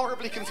swap.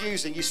 Horribly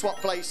confusing. You swap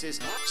places.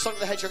 Sonic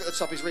the Hedgehog at the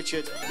top is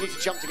Richard. You need to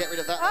jump to get rid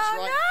of that. That's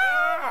right.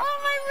 No! Oh,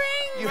 my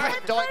ring! You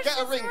have died. Get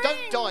a ring.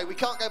 Don't die. We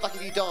can't go back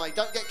if you die.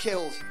 Don't get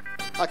killed.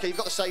 Okay, you've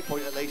got a save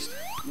point at least.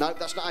 No,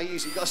 that's not how you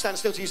use it. You've got to stand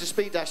still to use a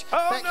speed dash.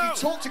 Beck, you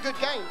talked a good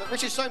game, but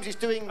Richard Soames is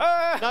doing...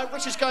 No,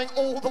 Richard's going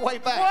all the way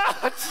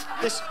back. What?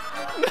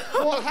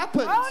 What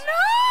happened?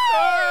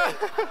 Oh,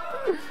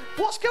 no!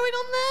 What's going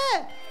on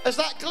there? Has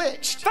that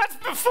glitched? That's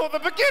before the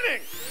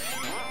beginning.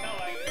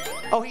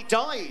 Oh, he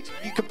died.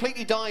 You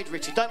completely died,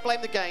 Richard. Don't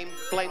blame the game,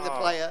 blame the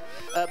player.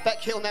 Beck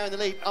Hill now in the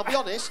lead. I'll be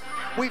honest,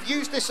 we've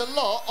used this a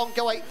lot on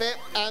Go 8-Bit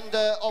and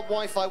on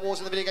Wi-Fi Wars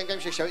in the Video Game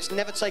Show. It's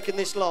never taken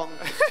this long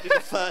to do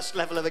the first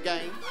level of a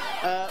game.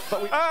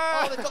 But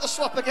oh, they've got the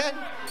swap again.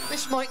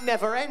 This might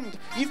never end.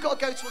 You've got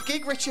to go to a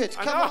gig, Richard.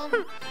 Come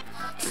on.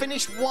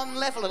 Finish 1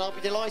 level and I'll be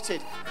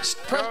delighted.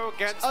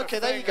 Okay,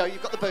 there you go.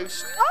 You've got the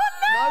boost. Oh,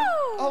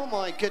 no! Oh,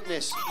 my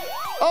goodness.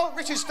 Oh,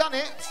 Richard's done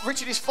it.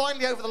 Richard is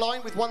finally over the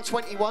line with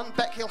 121.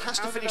 Beck Hill has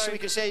to finish so we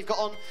can see you've got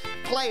on.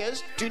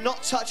 Players, do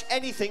not touch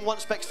anything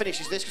once Beck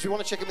finishes this because we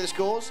want to check in with the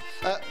scores.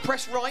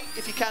 Press right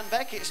if you can,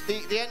 Beck. It's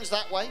the end's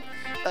that way.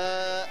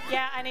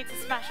 Yeah, I need to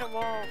smash a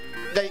wall.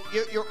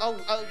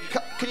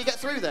 Can you get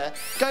through there?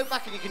 Go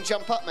back and you can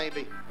jump up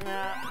maybe.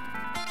 Yeah.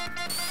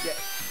 Yeah.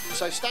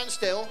 So stand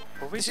still.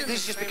 This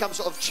has just become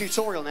sort of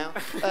tutorial now.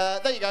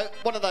 There you go.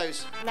 One of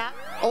those. Nah.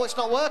 Oh, it's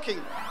not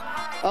working.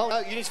 Oh no,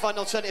 you need to find an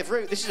alternative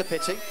route. This is a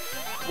pity.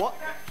 What?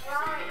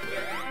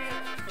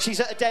 She's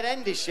at a dead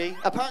end, is she?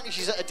 Apparently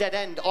she's at a dead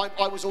end.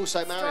 I was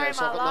also Mario,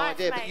 so I've got no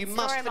idea. But you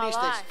must finish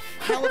this.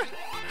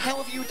 How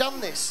have you done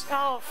this?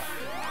 Oh.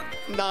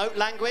 No,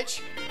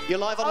 language. You're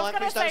live online,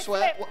 please don't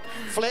swear.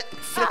 Flip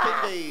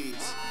indeed.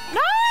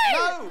 No!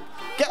 No!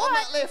 Get on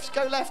that lift.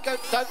 Go left. Go.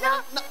 Don't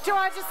run. No. Joe,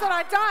 I just thought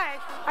I'd die.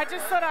 I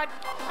just thought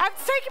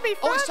it's taking me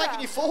further. Oh, it's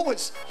taking you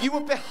forwards. You were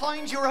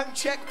behind your own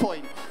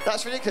checkpoint.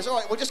 That's ridiculous. All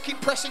right, we'll just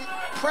keep pressing.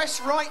 Press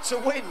right to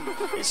win.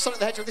 It's Sonic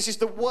the Hedgehog. This is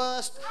the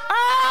worst.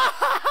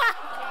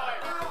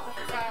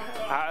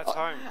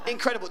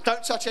 Incredible.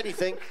 Don't touch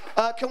anything.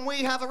 Can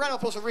we have a round of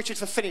applause for Richard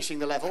for finishing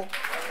the level?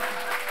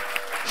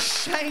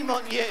 Shame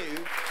on you.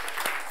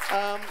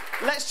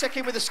 Let's check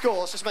in with the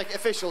scores, just make it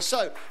official.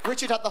 So,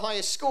 Richard had the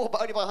highest score,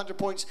 but only by 100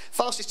 points.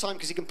 Fastest time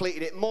because he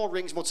completed it. More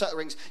rings, more turtle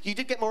rings. You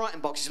did get more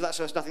item boxes, but that's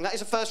worth nothing. That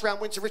is a first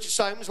round win to Richard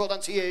Soames. Well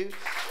done to you.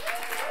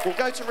 We'll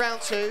go to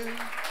round 2.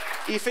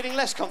 Are you feeling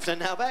less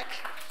confident now, Beck?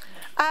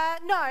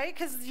 No,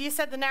 because you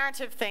said the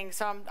narrative thing,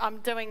 so I'm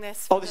doing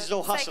this. Oh, this is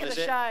all hustle, is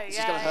it? Show. This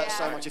is going to hurt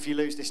so much if you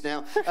lose this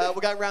now. We'll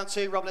go round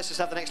 2. Rob, let's just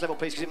have the next level,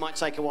 please, because it might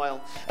take a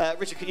while.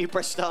 Richard, can you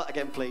press start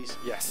again, please?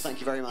 Yes.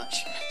 Thank you very much.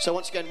 So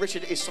once again,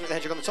 Richard is Sonic the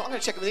Hedgehog on the top. I'm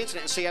going to check with the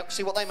internet and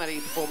see what they made of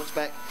your performance,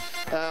 Beck.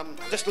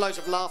 Just loads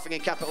of laughing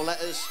in capital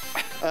letters.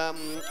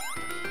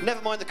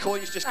 Never mind the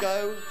coins, just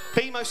go.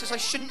 Bimo says I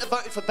shouldn't have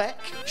voted for Beck.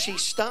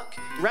 She's stuck.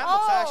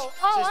 Rambletash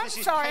says this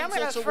is sorry, I'm painful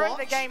going to to throw watch.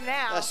 the game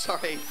now.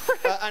 Sorry.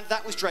 And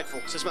that was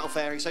dreadful, says Metal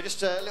Fairy. So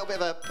just a little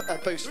bit of a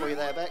boost for you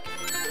there, Beck.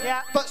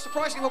 Yeah. But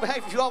surprisingly well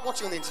behaved. If you are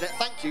watching on the internet,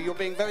 thank you. You're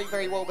being very,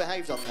 very well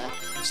behaved on there.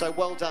 So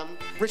well done.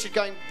 Richard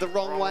going the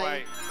wrong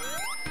way.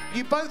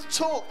 You both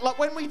talk, like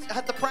when we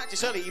had the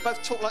practice earlier, you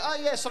both talk like, oh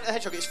yeah, Sonic the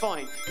Hedgehog, it's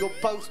fine. You're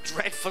both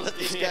dreadful at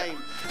this game.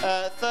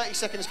 30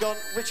 seconds gone.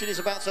 Richard is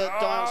about to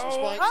die on some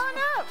spikes. Oh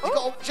no! You've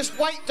got to just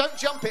wait, don't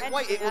jump it,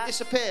 wait, it will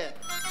disappear.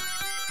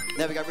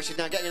 There we go, Richard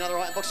now getting another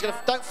item box.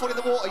 Don't fall in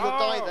the water, you'll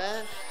die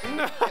there.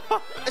 No.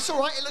 It's all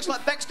right, it looks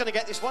like Beck's going to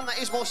get this one. That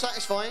is more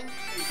satisfying.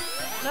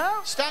 No.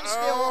 Stand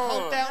still,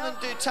 hold down and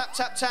do tap,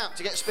 tap, tap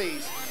to get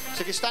speed.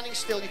 So if you're standing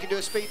still, you can do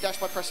a speed dash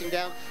by pressing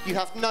down. You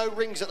have no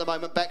rings at the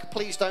moment, Beck.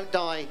 Please don't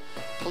die.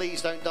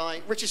 Please don't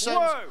die. Richard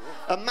Soames,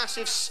 a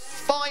massive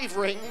 5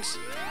 rings.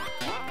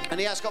 And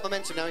he has got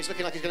momentum now. He's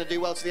looking like he's going to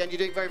do well to the end. You're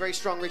doing very, very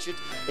strong, Richard.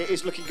 It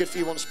is looking good for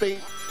you on speed.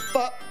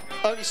 But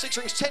only 6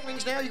 rings, 10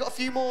 rings now. You've got a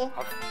few more.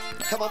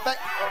 Come on, Beck.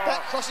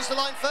 Beck crosses the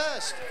line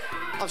first.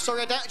 I'm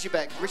sorry I doubted you,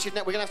 Beck. Richard,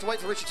 we're going to have to wait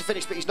for Richard to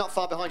finish, but he's not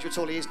far behind you at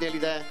all. He is nearly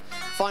there.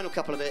 Final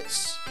couple of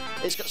bits.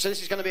 So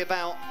this is going to be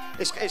about...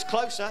 It's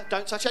closer.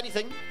 Don't touch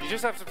anything. You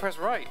just have to press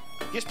right.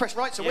 You just press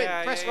right to win.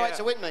 Press right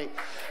to win, mate.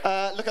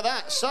 Look at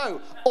that.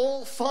 So,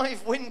 all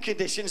 5 win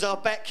conditions are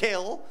Beck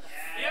Hill.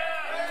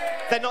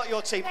 They're not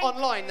your team.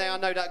 Online, they are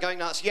no doubt going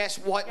nuts. Yes,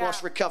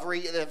 whitewash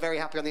recovery. They're very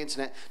happy on the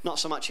internet. Not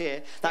so much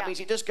here. That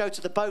means it does go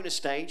to the bonus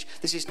stage.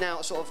 This is now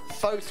a sort of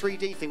faux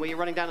 3D thing where you're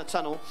running down a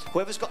tunnel.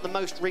 Whoever's got the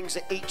most rings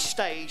at each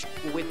stage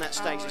will win that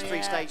stage. There's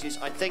 3 stages,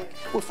 I think.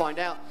 We'll find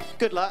out.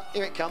 Good luck.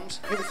 Here it comes.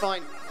 You'll be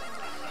fine.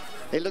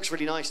 It looks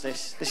really nice,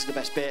 this. This is the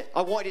best bit.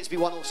 I wanted it to be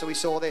 1-all, so we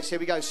saw this. Here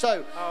we go.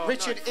 So,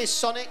 Richard is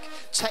Sonic.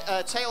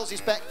 Tails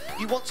is Beck.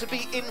 You want to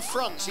be in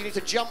front, so you need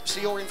to jump so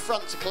you're in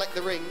front to collect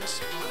the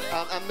rings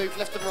and move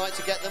left and right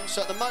to get them.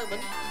 So at the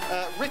moment,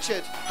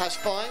 Richard has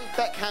 5,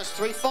 Beck has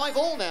 3. 5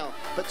 all now,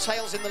 but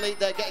Tails in the lead.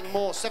 They're getting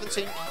more.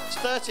 13,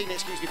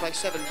 excuse me, plays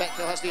 7. Beck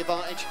still has the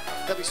advantage.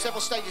 There'll be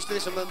several stages to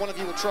this, and then one of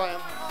you will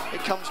triumph.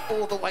 It comes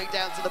all the way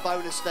down to the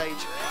bonus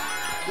stage.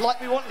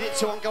 Like we wanted it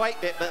to on Go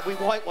 8-bit, but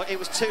it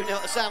was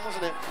 2-0 to Sam,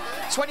 wasn't it?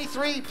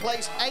 23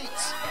 plays 8.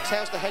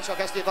 Tails the Hedgehog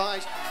has the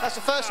advantage. That's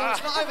the first round.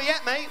 It's not over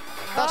yet, mate.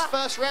 That's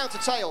first round to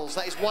Tails.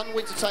 That is 1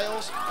 win to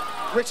Tails.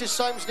 Richard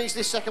Soames needs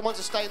this second one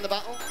to stay in the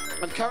battle.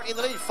 And currently in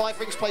the lead, 5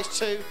 rings plays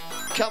 2.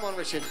 Come on,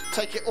 Richard.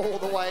 Take it all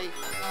the way.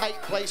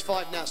 8 plays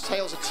 5 now. It's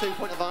Tails a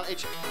 2-point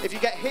advantage. If you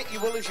get hit, you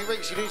will lose your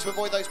rings. You need to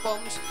avoid those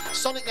bombs.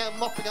 Sonic now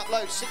mopping up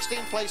loads. 16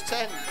 plays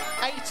 10.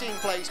 18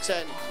 plays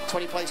 10.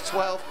 20 plays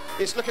 12.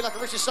 It's looking like a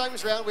Richard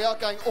Soames round. We are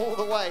going all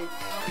the way.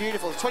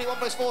 Beautiful. 21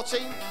 plays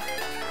 14.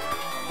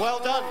 Well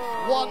done.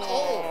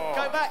 1-all.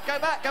 Go back, go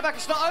back, go back.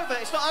 It's not over.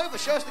 It's not over.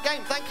 Show us the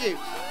game. Thank you.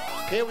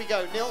 Here we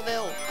go.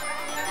 0-0.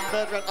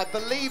 Third round. I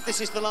believe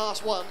this is the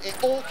last one.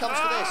 It all comes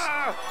to this.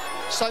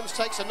 Soames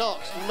takes a knock.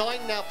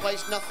 9 now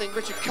plays nothing.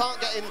 Richard can't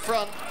get in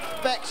front.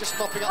 Beck just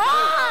mopping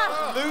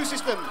up.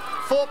 Loses them.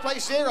 4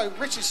 plays 0.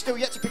 Richard's still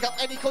yet to pick up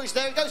any coins.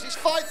 There he goes. It's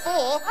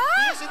 5-4.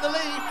 He is in the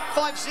lead.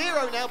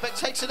 5-0 now. Beck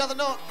takes another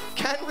knock.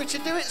 Can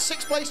Richard do it?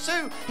 6 plays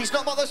 2. He's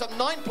not got those up.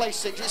 9 plays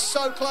 6. It's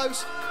so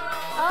close.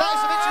 That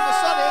is a victory for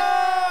Sonic.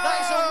 That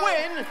is a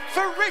win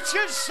for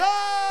Richard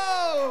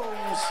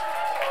Soames.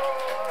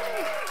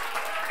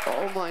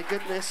 Oh my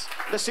goodness.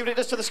 Let's see what it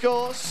does to the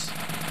scores.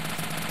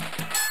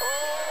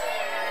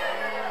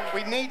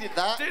 We needed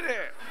that. Did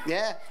it?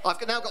 Yeah. I've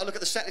now got to look at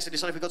the set list and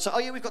decide if we've got time. Oh,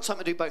 yeah, we've got time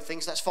to do both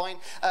things. That's fine.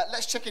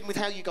 Let's check in with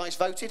how you guys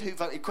voted. Who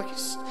voted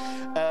quickest?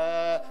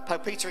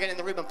 Peter again in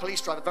the room and police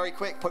driver. Very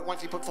quick.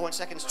 0.13, 0.41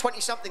 seconds.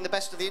 20-something, the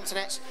best of the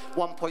internet.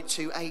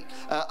 1.28.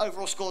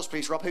 Overall scores,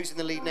 please, Rob. Who's in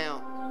the lead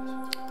now?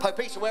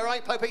 Peter, where are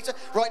you? Peter?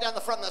 Right down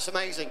the front. That's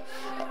amazing.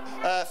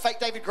 Fake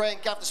David Gray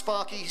and Gav the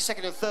Sparky,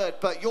 second and third.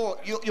 But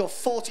you're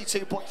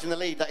 42 points in the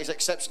lead. That is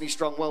exceptionally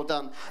strong. Well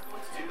done.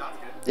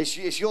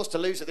 It's yours to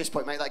lose at this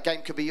point, mate. That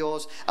game could be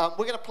yours. We're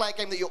going to play a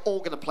game that you're all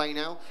going to play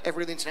now,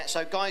 everybody on the internet.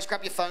 So guys,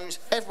 grab your phones.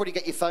 Everybody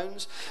get your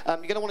phones. You're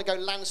going to want to go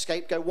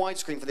landscape, go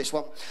widescreen for this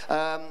one.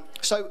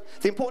 So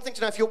the important thing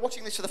to know, if you're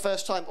watching this for the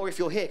first time, or if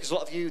you're here, because a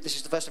lot of you, this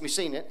is the first time you've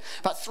seen it,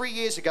 about 3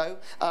 years ago,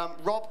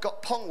 Rob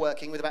got Pong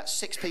working with about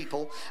 6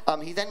 people.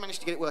 He then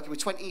managed to get it working with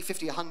 20,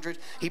 50, 100.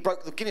 He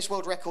broke the Guinness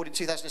World Record in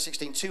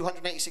 2016,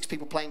 286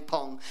 people playing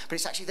Pong, but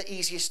it's actually the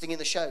easiest thing in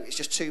the show. It's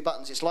just 2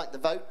 buttons. It's like the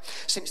vote.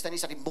 Since then,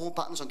 he's added more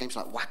buttons on games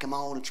like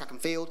Whack-A-Mole and Track and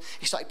Field.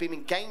 He started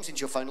beaming games into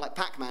your phone like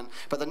Pac-Man,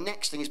 but the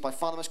next thing is by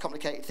far the most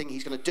complicated thing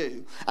he's going to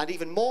do, and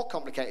even more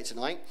complicated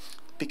tonight,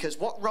 because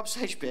what Rob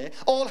Sedgbeer,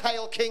 all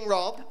hail King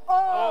Rob.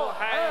 All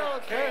hail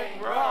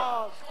King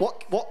Rob.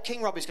 What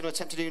King Rob is going to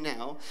attempt to do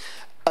now,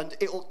 and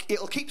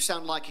it'll keep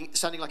sounding like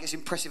it's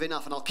impressive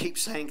enough, and I'll keep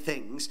saying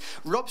things.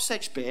 Rob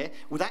Sedgbeer,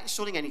 without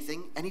installing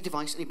anything, any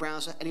device, any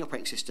browser, any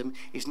operating system,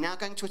 is now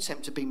going to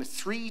attempt to beam a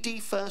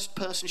 3D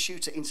first-person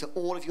shooter into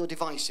all of your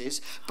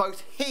devices,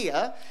 both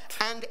here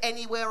and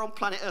anywhere on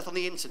planet Earth on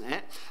the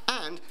internet,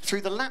 and through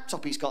the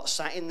laptop he's got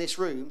sat in this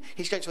room,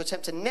 he's going to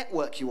attempt to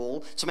network you all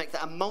to make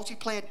that a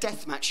multiplayer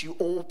deathmatch you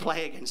all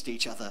play against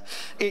each other.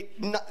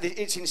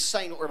 It's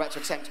insane what we're about to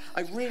attempt.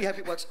 I really hope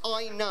it works.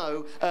 I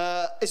know.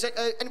 Is it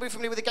anybody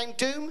familiar with the game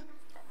Doom?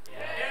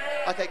 Yeah.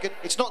 Okay, good.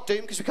 It's not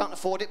Doom because we can't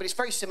afford it, but it's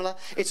very similar.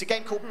 It's a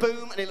game called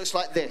Boom, and it looks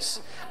like this.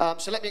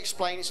 So let me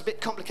explain. It's a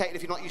bit complicated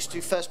if you're not used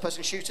to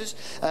first-person shooters,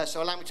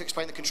 so allow me to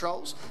explain the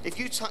controls. If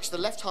you touch the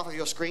left half of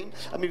your screen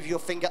and move your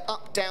finger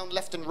up, down,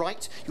 left and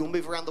right, you'll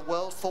move around the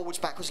world, forwards,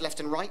 backwards, left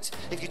and right.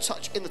 If you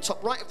touch in the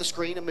top right of the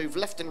screen and move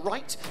left and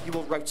right, you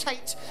will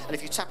rotate, and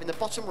if you tap in the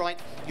bottom right,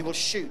 you will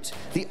shoot.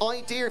 The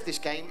idea of this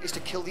game is to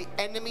kill the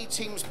enemy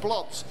team's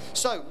blobs.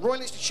 So,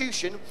 Royal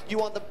Institution,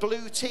 you are the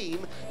blue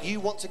team, you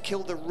want to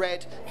kill the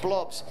red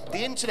blobs. The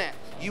internet,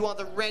 you are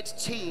the red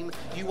team,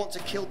 you want to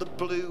kill the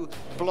blue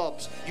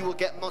blobs. You will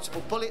get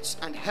multiple bullets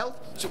and health,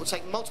 so it will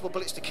take multiple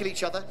bullets to kill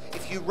each other.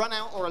 If you run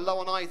out or are low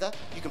on either,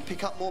 you can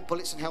pick up more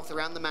bullets and health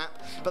around the map.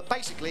 But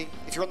basically,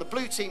 if you're on the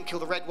blue team, kill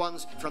the red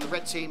ones. If you're on the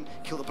red team,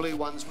 kill the blue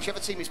ones. Whichever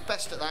team is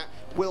best at that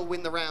will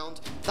win the round.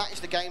 That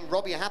is the game.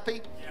 Rob, you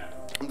happy? Yeah.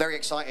 I'm very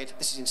excited.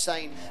 This is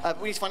insane.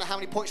 We need to find out how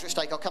many points are at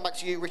stake. I'll come back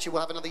to you, Richard.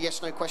 We'll have another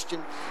yes/no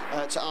question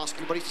to ask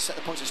everybody to set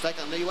the points at stake.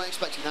 I know you weren't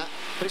expecting that,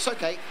 but it's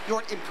okay. You're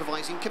an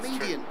improvising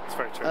comedian. It's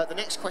very true. The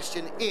next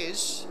question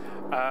is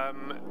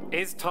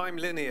time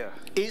linear?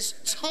 Is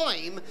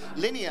time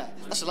linear?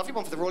 That's a lovely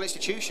one for the Royal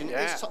Institution.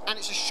 Yeah. And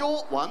it's a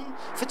short one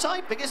for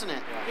typing, isn't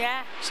it?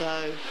 Yeah.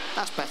 So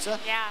that's better.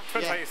 Yeah.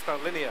 Depends how you spell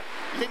linear.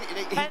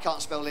 He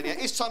can't spell linear.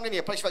 Is time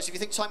linear? Place your votes. If you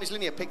think time is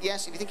linear, pick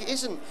yes. If you think it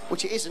isn't,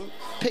 which it isn't,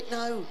 pick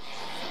no.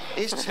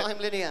 Is time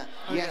linear?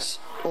 Yes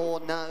or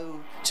no?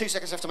 2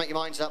 seconds left to make your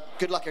minds up.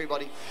 Good luck,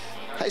 everybody.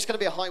 It's going to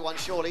be a high one,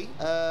 surely.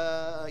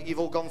 You've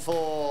all gone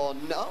for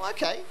no.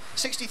 Okay.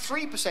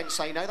 63%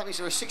 say no. That means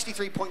there are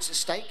 63 points at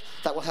stake.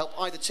 That will help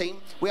either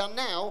team. We are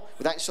now,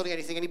 without installing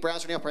anything, any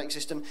browser, any operating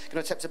system, going to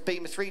attempt to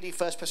beam a 3D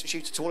first-person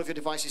shooter to all of your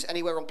devices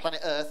anywhere on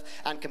planet Earth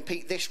and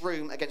compete this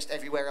room against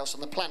everywhere else on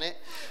the planet.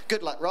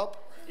 Good luck, Rob.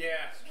 Yeah.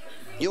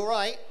 You all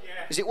right?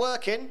 Yeah. Is it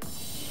working?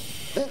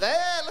 They're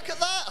there, look at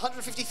that,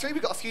 153,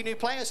 we've got a few new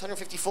players,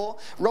 154.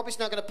 Rob is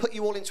now going to put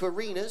you all into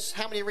arenas.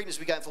 How many arenas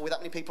are we going for with that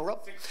many people,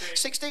 Rob?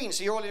 16,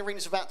 so you're all in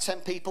arenas of about 10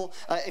 people.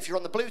 If you're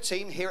on the blue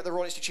team, here at the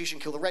Royal Institution,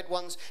 kill the red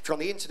ones. If you're on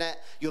the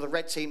internet, you're the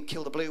red team,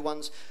 kill the blue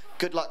ones.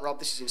 Good luck, Rob,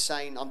 this is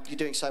insane. You're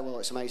doing so well,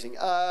 it's amazing.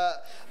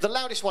 The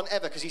loudest one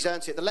ever, because he's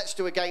earned it, the Let's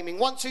Do a Gaming.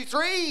 1, 2,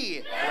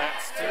 3!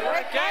 Let's do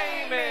a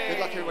gaming! Good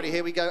luck, everybody,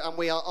 here we go, and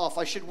we are off.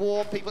 I should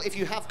warn people, if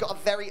you have got a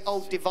very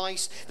old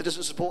device that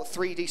doesn't support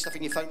 3D stuff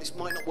in your phone, this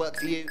might not work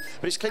for you,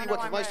 but it's clearly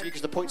working for most of you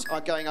because the points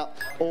are going up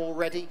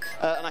already.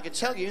 And I can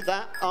tell you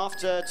that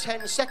after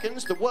 10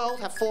 seconds, the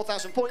world have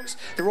 4,000 points,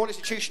 the Royal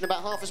Institution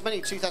about half as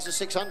many,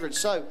 2,600.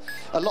 So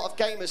a lot of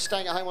gamers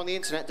staying at home on the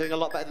internet doing a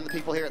lot better than the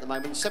people here at the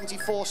moment.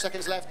 74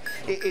 seconds left.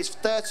 It is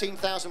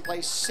 13,000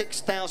 plays,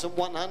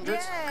 6,100.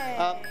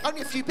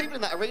 Only a few people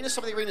in that arena.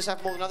 Some of the arenas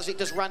have more than others. It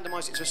does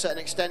randomise it to a certain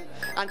extent.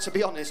 And to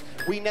be honest,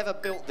 we never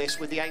built this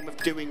with the aim of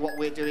doing what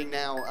we're doing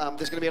now.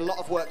 There's going to be a lot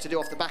of work to do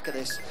off the back of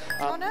this,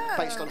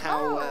 based on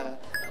how, I'm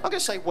going to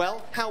say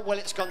how well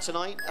it's gone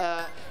tonight.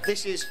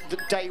 This is the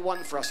day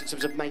one for us in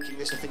terms of making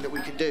this a thing that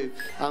we can do.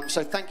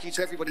 So thank you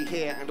to everybody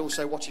here and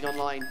also watching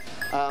online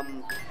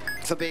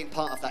for being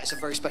part of that. It's a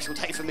very special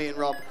day for me and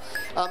Rob.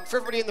 For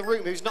everybody in the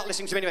room who's not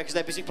listening to me anyway because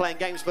they're busy playing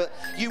games, but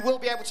you will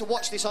be able to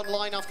watch this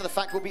online after the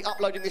fact. We'll be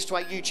uploading this to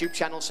our YouTube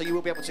channel, so you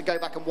will be able to go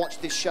back and watch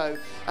this show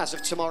as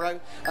of tomorrow.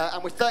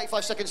 And with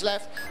 35 seconds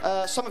left,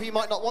 some of you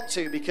might not want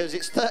to because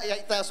it's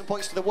 38,000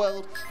 points to the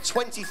world,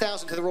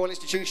 20,000 to the Royal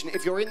Institution.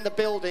 If you're in the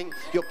building,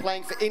 you're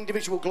playing for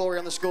individual glory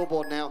on the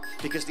scoreboard now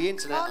because the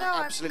internet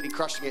are absolutely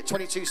crushing it.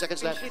 22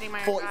 seconds left,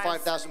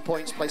 45,000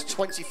 points, plays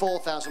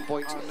 24,000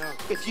 points.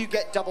 If you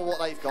get double what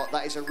they've got, that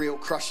that is a real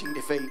crushing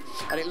defeat,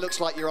 and it looks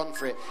like you're on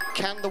for it.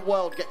 Can the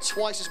world get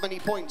twice as many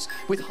points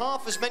with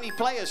half as many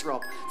players,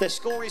 Rob? Their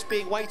score is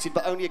being weighted,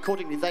 but only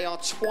accordingly. They are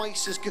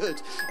twice as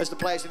good as the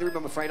players in the room,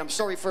 I'm afraid. I'm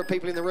sorry for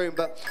people in the room,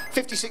 but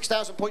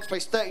 56,000 points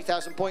plays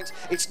 30,000 points.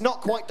 It's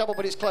not quite double,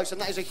 but it's close, and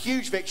that is a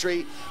huge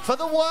victory for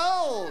the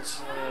world.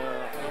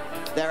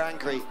 They're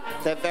angry.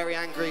 They're very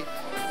angry.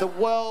 The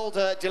world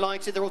are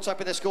delighted. They're all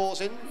typing their scores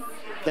in.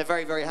 They're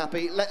very, very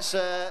happy. Let's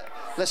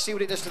see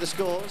what it does to the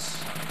scores.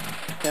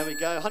 There we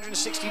go.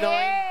 169.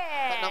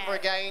 That number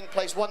again.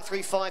 Plays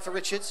 135 for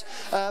Richards.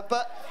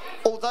 But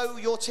although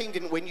your team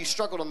didn't win, you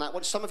struggled on that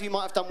one. Some of you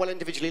might have done well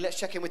individually. Let's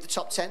check in with the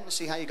top 10 and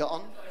see how you got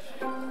on.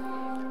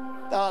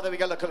 Oh, there we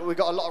go. Look, we've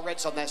got a lot of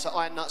reds on there. So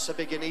Iron Nuts are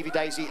big in, Evie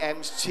Daisy,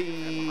 Ems,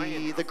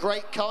 T, the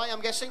Great Kai, I'm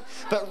guessing.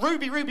 But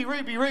Ruby,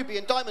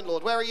 and Diamond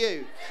Lord, where are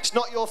you? It's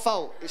not your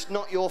fault. It's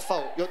not your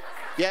fault.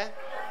 Yeah?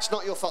 It's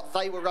not your fault.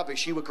 They were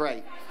rubbish. You were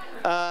great.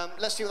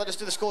 Let's see what that does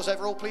to the scores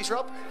overall, please,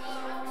 Rob.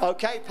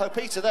 Okay,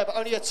 Popita there, but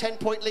only a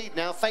 10-point lead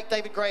now. Fake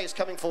David Gray is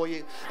coming for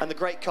you, and the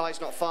Great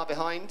Kai's not far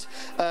behind.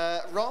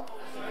 Rob,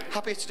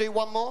 happy to do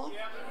one more?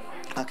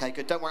 Okay,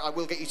 good. Don't worry, I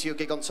will get you to your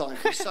gig on time.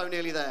 You're so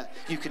nearly there.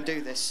 You can do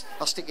this.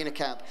 I'll stick you in a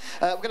cab.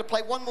 We're going to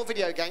play one more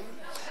video game,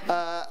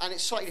 and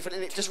it's slightly different,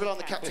 and it does rely on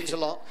the captains a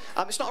lot.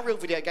 It's not a real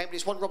video game, but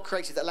it's one Rob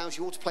created that allows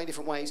you all to play in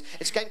different ways.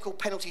 It's a game called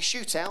Penalty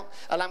Shootout.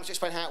 Allow me to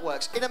explain how it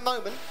works. In a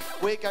moment,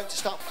 we're going to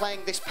start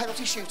playing this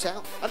penalty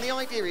shootout, and the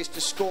idea is to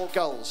score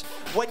goals.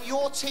 When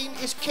your team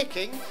is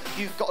kicking,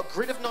 you've got a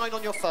grid of 9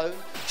 on your phone.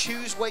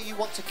 Choose where you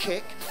want to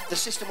kick. The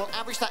system will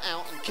average that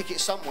out and kick it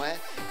somewhere.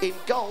 In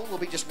goal will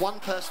be just one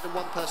person and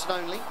one person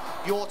only.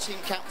 Your team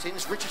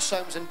captains, Richard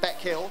Soames and Beck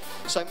Hill.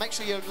 So make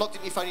sure you're logged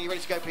in your phone and you're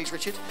ready to go, please,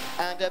 Richard.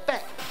 And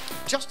Beck,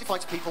 justify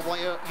to people why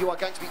you are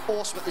going to be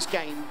awesome at this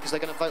game, because they're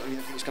going to vote and you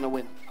think it's going to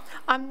win.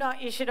 I'm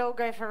not. You should all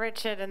go for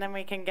Richard, and then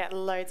we can get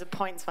loads of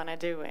points when I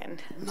do win.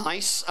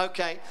 Nice.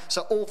 Okay.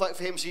 So all vote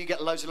for him so you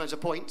get loads and loads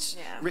of points.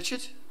 Yeah.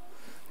 Richard?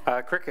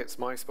 Cricket's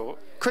my sport.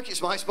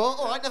 Cricket's my sport.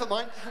 All right, never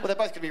mind. Well, they're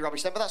both going to be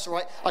rubbish then, but that's all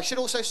right. I should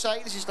also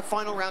say this is the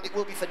final round. It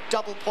will be for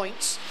double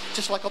points,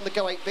 just like on the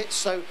Go 8 bits.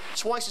 So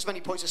twice as many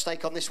points at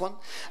stake on this one.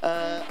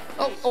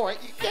 Oh, all right.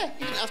 Yeah,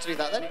 you didn't have to do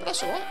that then, but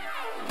that's all right.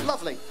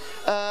 Lovely.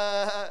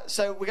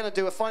 So we're going to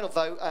do a final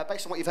vote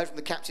based on what you've heard from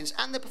the captains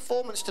and the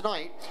performance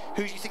tonight.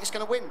 Who do you think is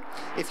going to win?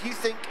 If you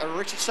think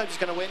Richard Soames is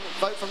going to win,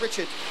 vote for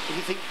Richard. If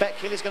you think Beck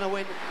Hill is going to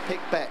win, pick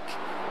Beck.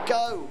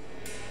 Go.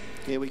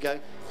 Here we go.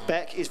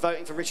 Beck is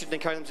voting for Richard and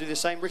encouraging them to do the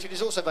same. Richard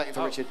is also voting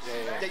for Richard.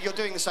 Yeah. You're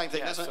doing the same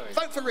thing. Yeah,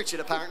 vote for Richard,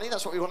 apparently.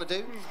 That's what we want to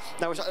do.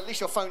 Now, at least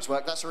your phones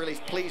work. That's a relief.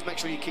 Please make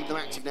sure you keep them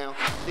active now.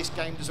 This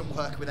game doesn't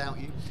work without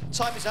you.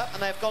 Time is up,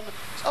 and they have gone...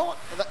 Oh,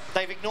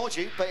 they've ignored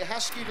you, but it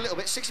has skewed a little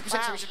bit.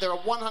 60% to Richard. There are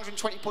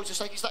 120 points at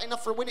stake. Is that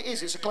enough for a win? It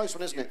is. It's a close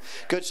one, isn't it?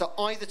 Good. So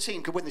either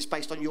team could win this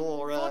based on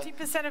your...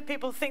 40% of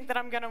people think that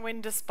I'm going to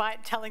win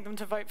despite telling them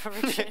to vote for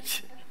Richard.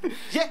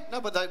 Yeah,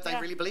 no, but they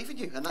really believe in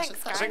you, and that's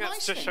Thanks, a I think that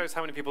nice just thing. shows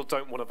how many people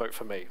don't want to vote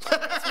for me.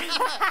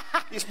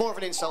 It's more of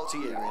an insult to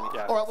you, really.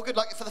 Yeah. All right, well, good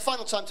luck. For the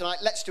final time tonight,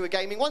 let's do a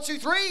gaming. 1, 2,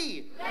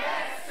 3!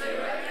 Let's do a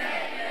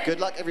gaming! Good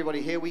luck,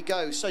 everybody. Here we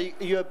go. So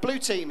you're a blue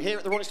team here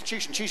at the Royal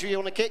Institution. Choose who you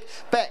want to kick.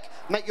 Beck,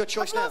 make your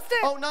choice now. Lost it.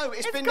 Oh, no,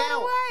 it's been gone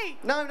now.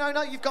 away.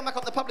 No, you've gone back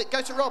up the public.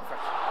 Go to Rob.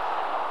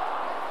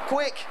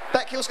 Quick.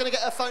 Beck Hill's going to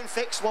get her phone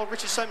fixed while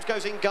Richard Soames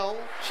goes in goal.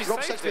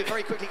 Rob says to be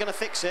very quickly going to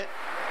fix it.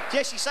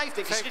 Yes, she saved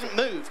it because she didn't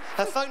move.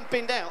 Her phone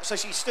binned out, so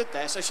she stood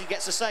there, so she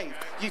gets a save.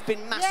 You've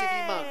been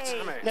massively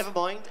mugged. Never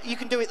mind. You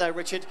can do it, though,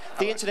 Richard.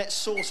 The internet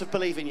sort of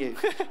believe in you.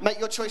 Make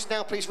your choice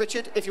now, please,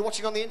 Richard. If you're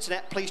watching on the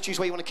internet, please choose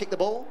where you want to kick the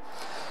ball.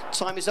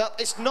 Time is up.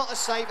 It's not a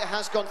save. It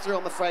has gone through,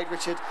 I'm afraid,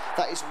 Richard.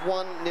 That is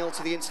 1-0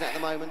 to the internet at the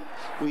moment.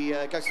 We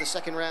go to the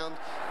second round.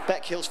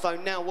 Beck Hill's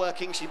phone now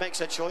working. She makes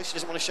her choice. She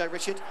doesn't want to show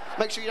Richard.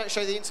 Make sure you don't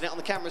show the internet on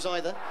the cameras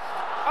either.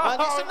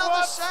 And it's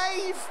another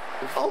save!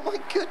 Oh my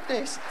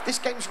goodness! This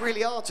game's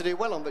really hard to do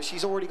well on, but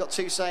she's already got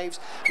 2 saves.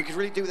 We could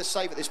really do with a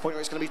save at this point, or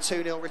it's going to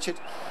be 2-0. Richard,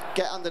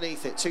 get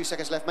underneath it. 2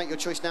 seconds left. Make your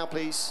choice now,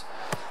 please.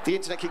 The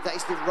internet kick. That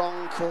is the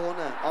wrong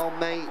corner. Oh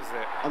mate,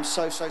 I'm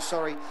so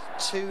sorry.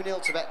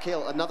 2-0 to Beck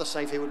Hill. Another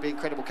save here would be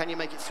incredible. Can you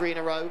make it 3 in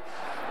a row?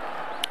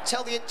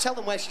 Tell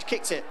them where she's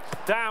kicked it.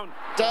 Down.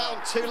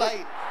 Too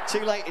late.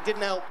 It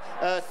didn't help.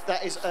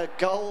 That is a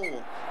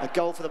goal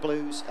for the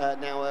Blues.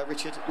 Now,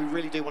 Richard, we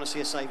really do want to see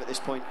a save at this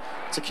point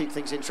to keep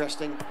things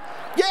interesting.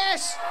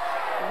 Yes!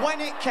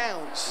 When it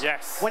counts.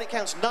 Yes. When it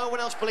counts. No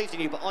one else believed in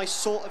you, but I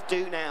sort of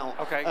do now.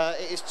 Okay.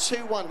 It is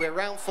 2-1. We're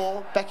round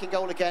 4. Beck in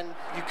goal again.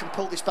 You can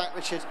pull this back,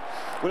 Richard.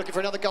 We're looking for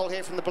another goal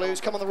here from the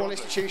Blues. Come on, the Royal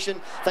Institution.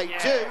 They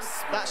do.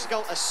 That's a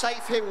goal. A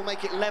save here will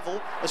make it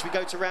level as we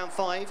go to round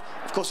 5.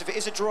 Of course, if it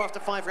is a draw after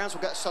 5 rounds,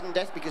 we'll get a sudden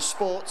death because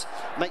sport.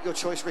 Make your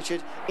choice,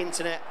 Richard.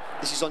 Internet.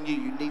 This is on you.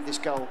 You need this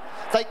goal.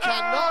 They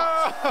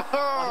cannot.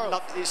 I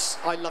love this.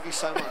 I love you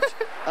so much.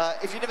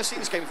 If you've never seen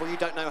this game before, you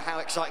don't know how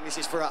exciting this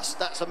is for us.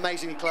 That's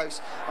amazingly close.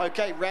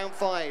 Okay, round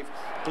 5.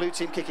 Blue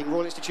team kicking.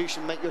 Royal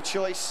Institution, make your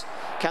choice.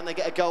 Can they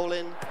get a goal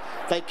in?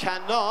 They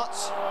cannot.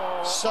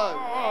 So,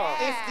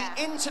 if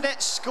the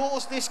internet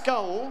scores this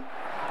goal,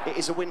 It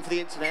is a win for the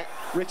internet.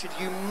 Richard,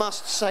 you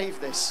must save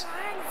this.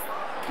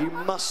 You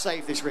must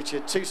save this,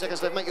 Richard. 2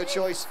 seconds left. Make your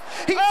choice.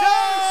 He does!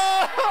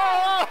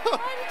 Why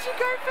did you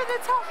go for the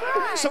top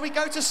right? So we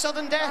go to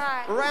sudden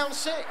death, round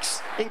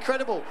 6.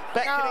 Incredible.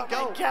 Betkill in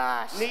goal. Oh my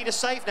gosh. Need a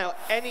save now.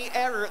 Any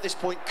error at this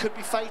point could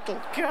be fatal.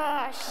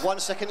 Gosh. 1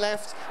 second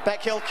left.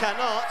 Betkill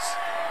cannot.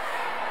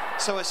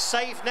 So a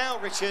save now,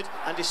 Richard,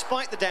 and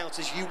despite the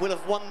doubters, you will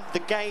have won the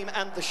game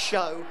and the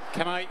show.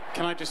 Can I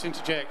just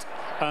interject?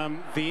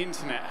 The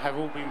internet have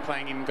all been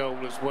playing in goal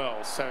as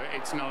well, so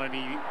it's not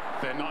any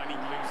they're not any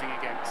losing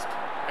against.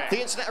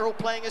 The internet are all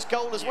playing as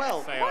goal as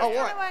well. They are. Oh, all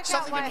Work right. out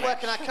Something why. didn't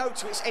work in our code,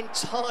 so it's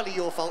entirely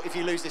your fault if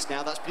you lose this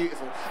now. That's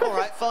beautiful. All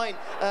right, fine.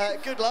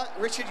 Good luck.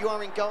 Richard, you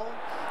are in goal.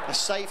 A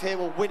save here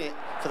will win it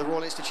for the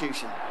Royal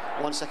Institution.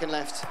 1 second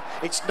left.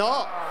 It's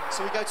not.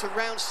 So we go to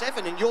round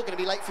 7, and you're going to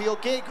be late for your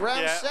gig.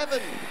 Round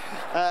 7.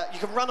 You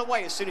can run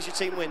away as soon as your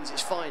team wins.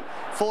 It's fine.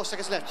 4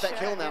 seconds left.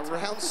 Betkill now.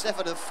 Round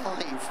 7 of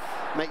 5.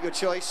 Make your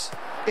choice.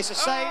 It's a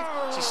save.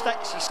 She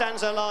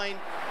stands her line.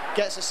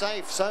 Gets a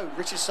save. So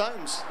Richard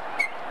Soames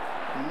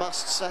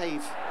must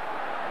save.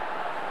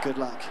 Good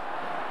luck.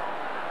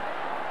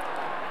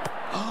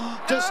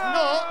 Does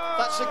not.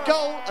 That's a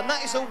goal, and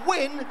that is a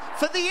win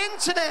for the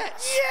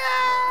internet.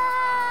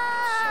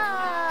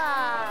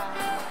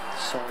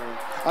 Sorry.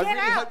 I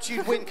really hoped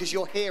you'd win because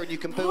you're here and you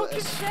can boo at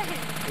us.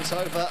 It's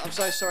over. I'm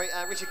so sorry.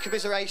 Richard,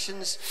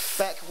 commiserations.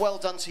 Beck, well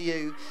done to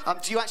you.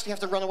 Do you actually have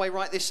to run away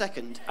right this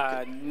second?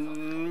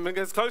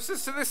 As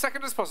closest to this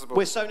second as possible.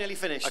 We're so nearly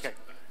finished. Okay.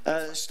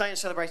 Stay and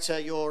celebrate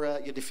your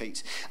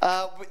defeat.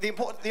 The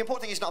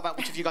important thing is not about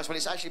which of you guys won,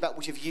 it's actually about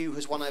which of you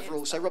has won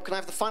overall. So Rob, can I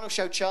have the final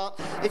show chart?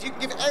 If you can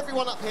give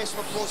everyone up here some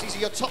applause, these are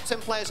your top 10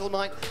 players all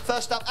night.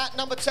 First up at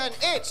number 10,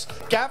 it's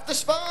Gav the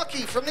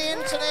Sparky from the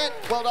internet.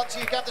 Well done to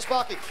you, Gav the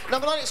Sparky.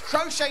 Number 9, it's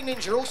Crochet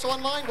Ninja, also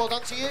online. Well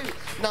done to you.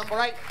 Number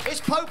 8, it's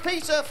Poe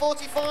Peter,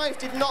 45,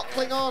 did not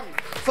cling on.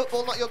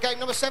 Football, not your game.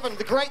 Number 7,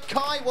 the Great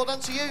Kai, well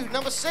done to you.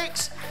 Number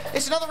 6,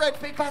 it's another red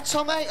big bad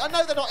Tom 8. I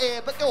know they're not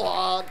here, but go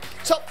on.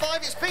 Top 5,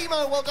 it's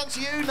Bimo, well done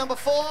to you. Number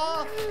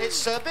 4, it's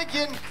Sir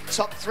Bigyan.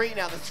 Top 3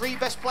 now, the 3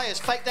 best players.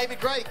 Fake David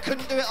Gray,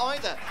 couldn't do it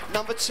either.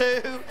 Number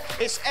 2,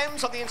 it's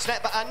Ems on the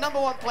internet, but our number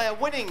 1 player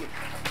winning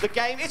the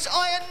game, it's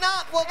Iron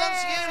Nut. Well done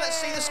to you. Let's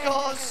see the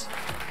scores.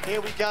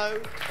 Here we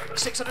go.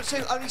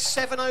 602, only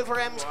 7 over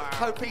Ems. Wow.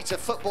 Poe Peter,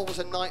 football was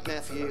a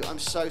nightmare for you. I'm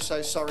so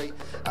sorry.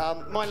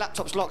 My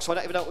laptop's locked, so I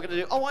don't even know what we're going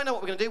to do. Oh, I know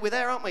what we're going to do. We're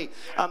there, aren't we?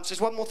 So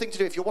there's one more thing to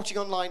do. If you're watching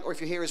online or if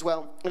you're here as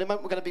well, in a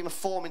moment we're going to beam a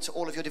form into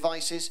all of your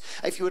devices.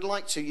 If you would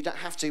like to, you don't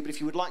have to, but if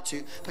you would like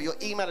to, put your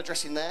email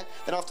address in there.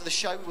 Then after the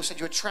show, we'll send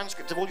you a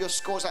transcript of all your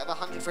scores out of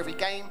 100 for every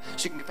game,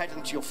 so you can compare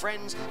them to your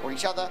friends or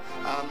each other.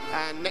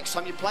 And next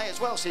time you play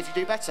as well, see if you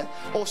do better.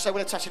 Also,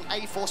 we'll attach an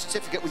A4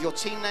 certificate with your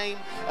team name,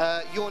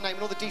 your name,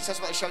 and all the details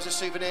about the show as a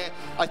souvenir.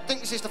 I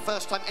think this is the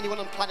first time anyone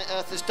on planet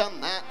Earth has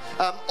done that.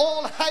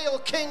 All hail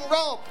King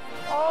Rob!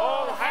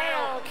 All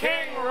hail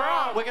King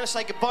Rob! We're going to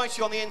say goodbye to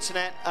you on the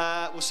internet.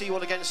 We'll see you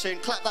all again soon.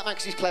 Clap that man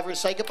because he's clever and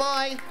say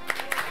goodbye.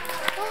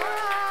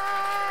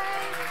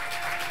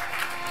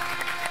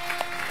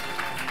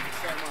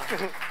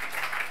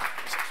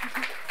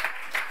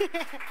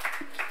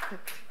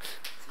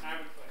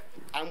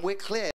 And we're clear.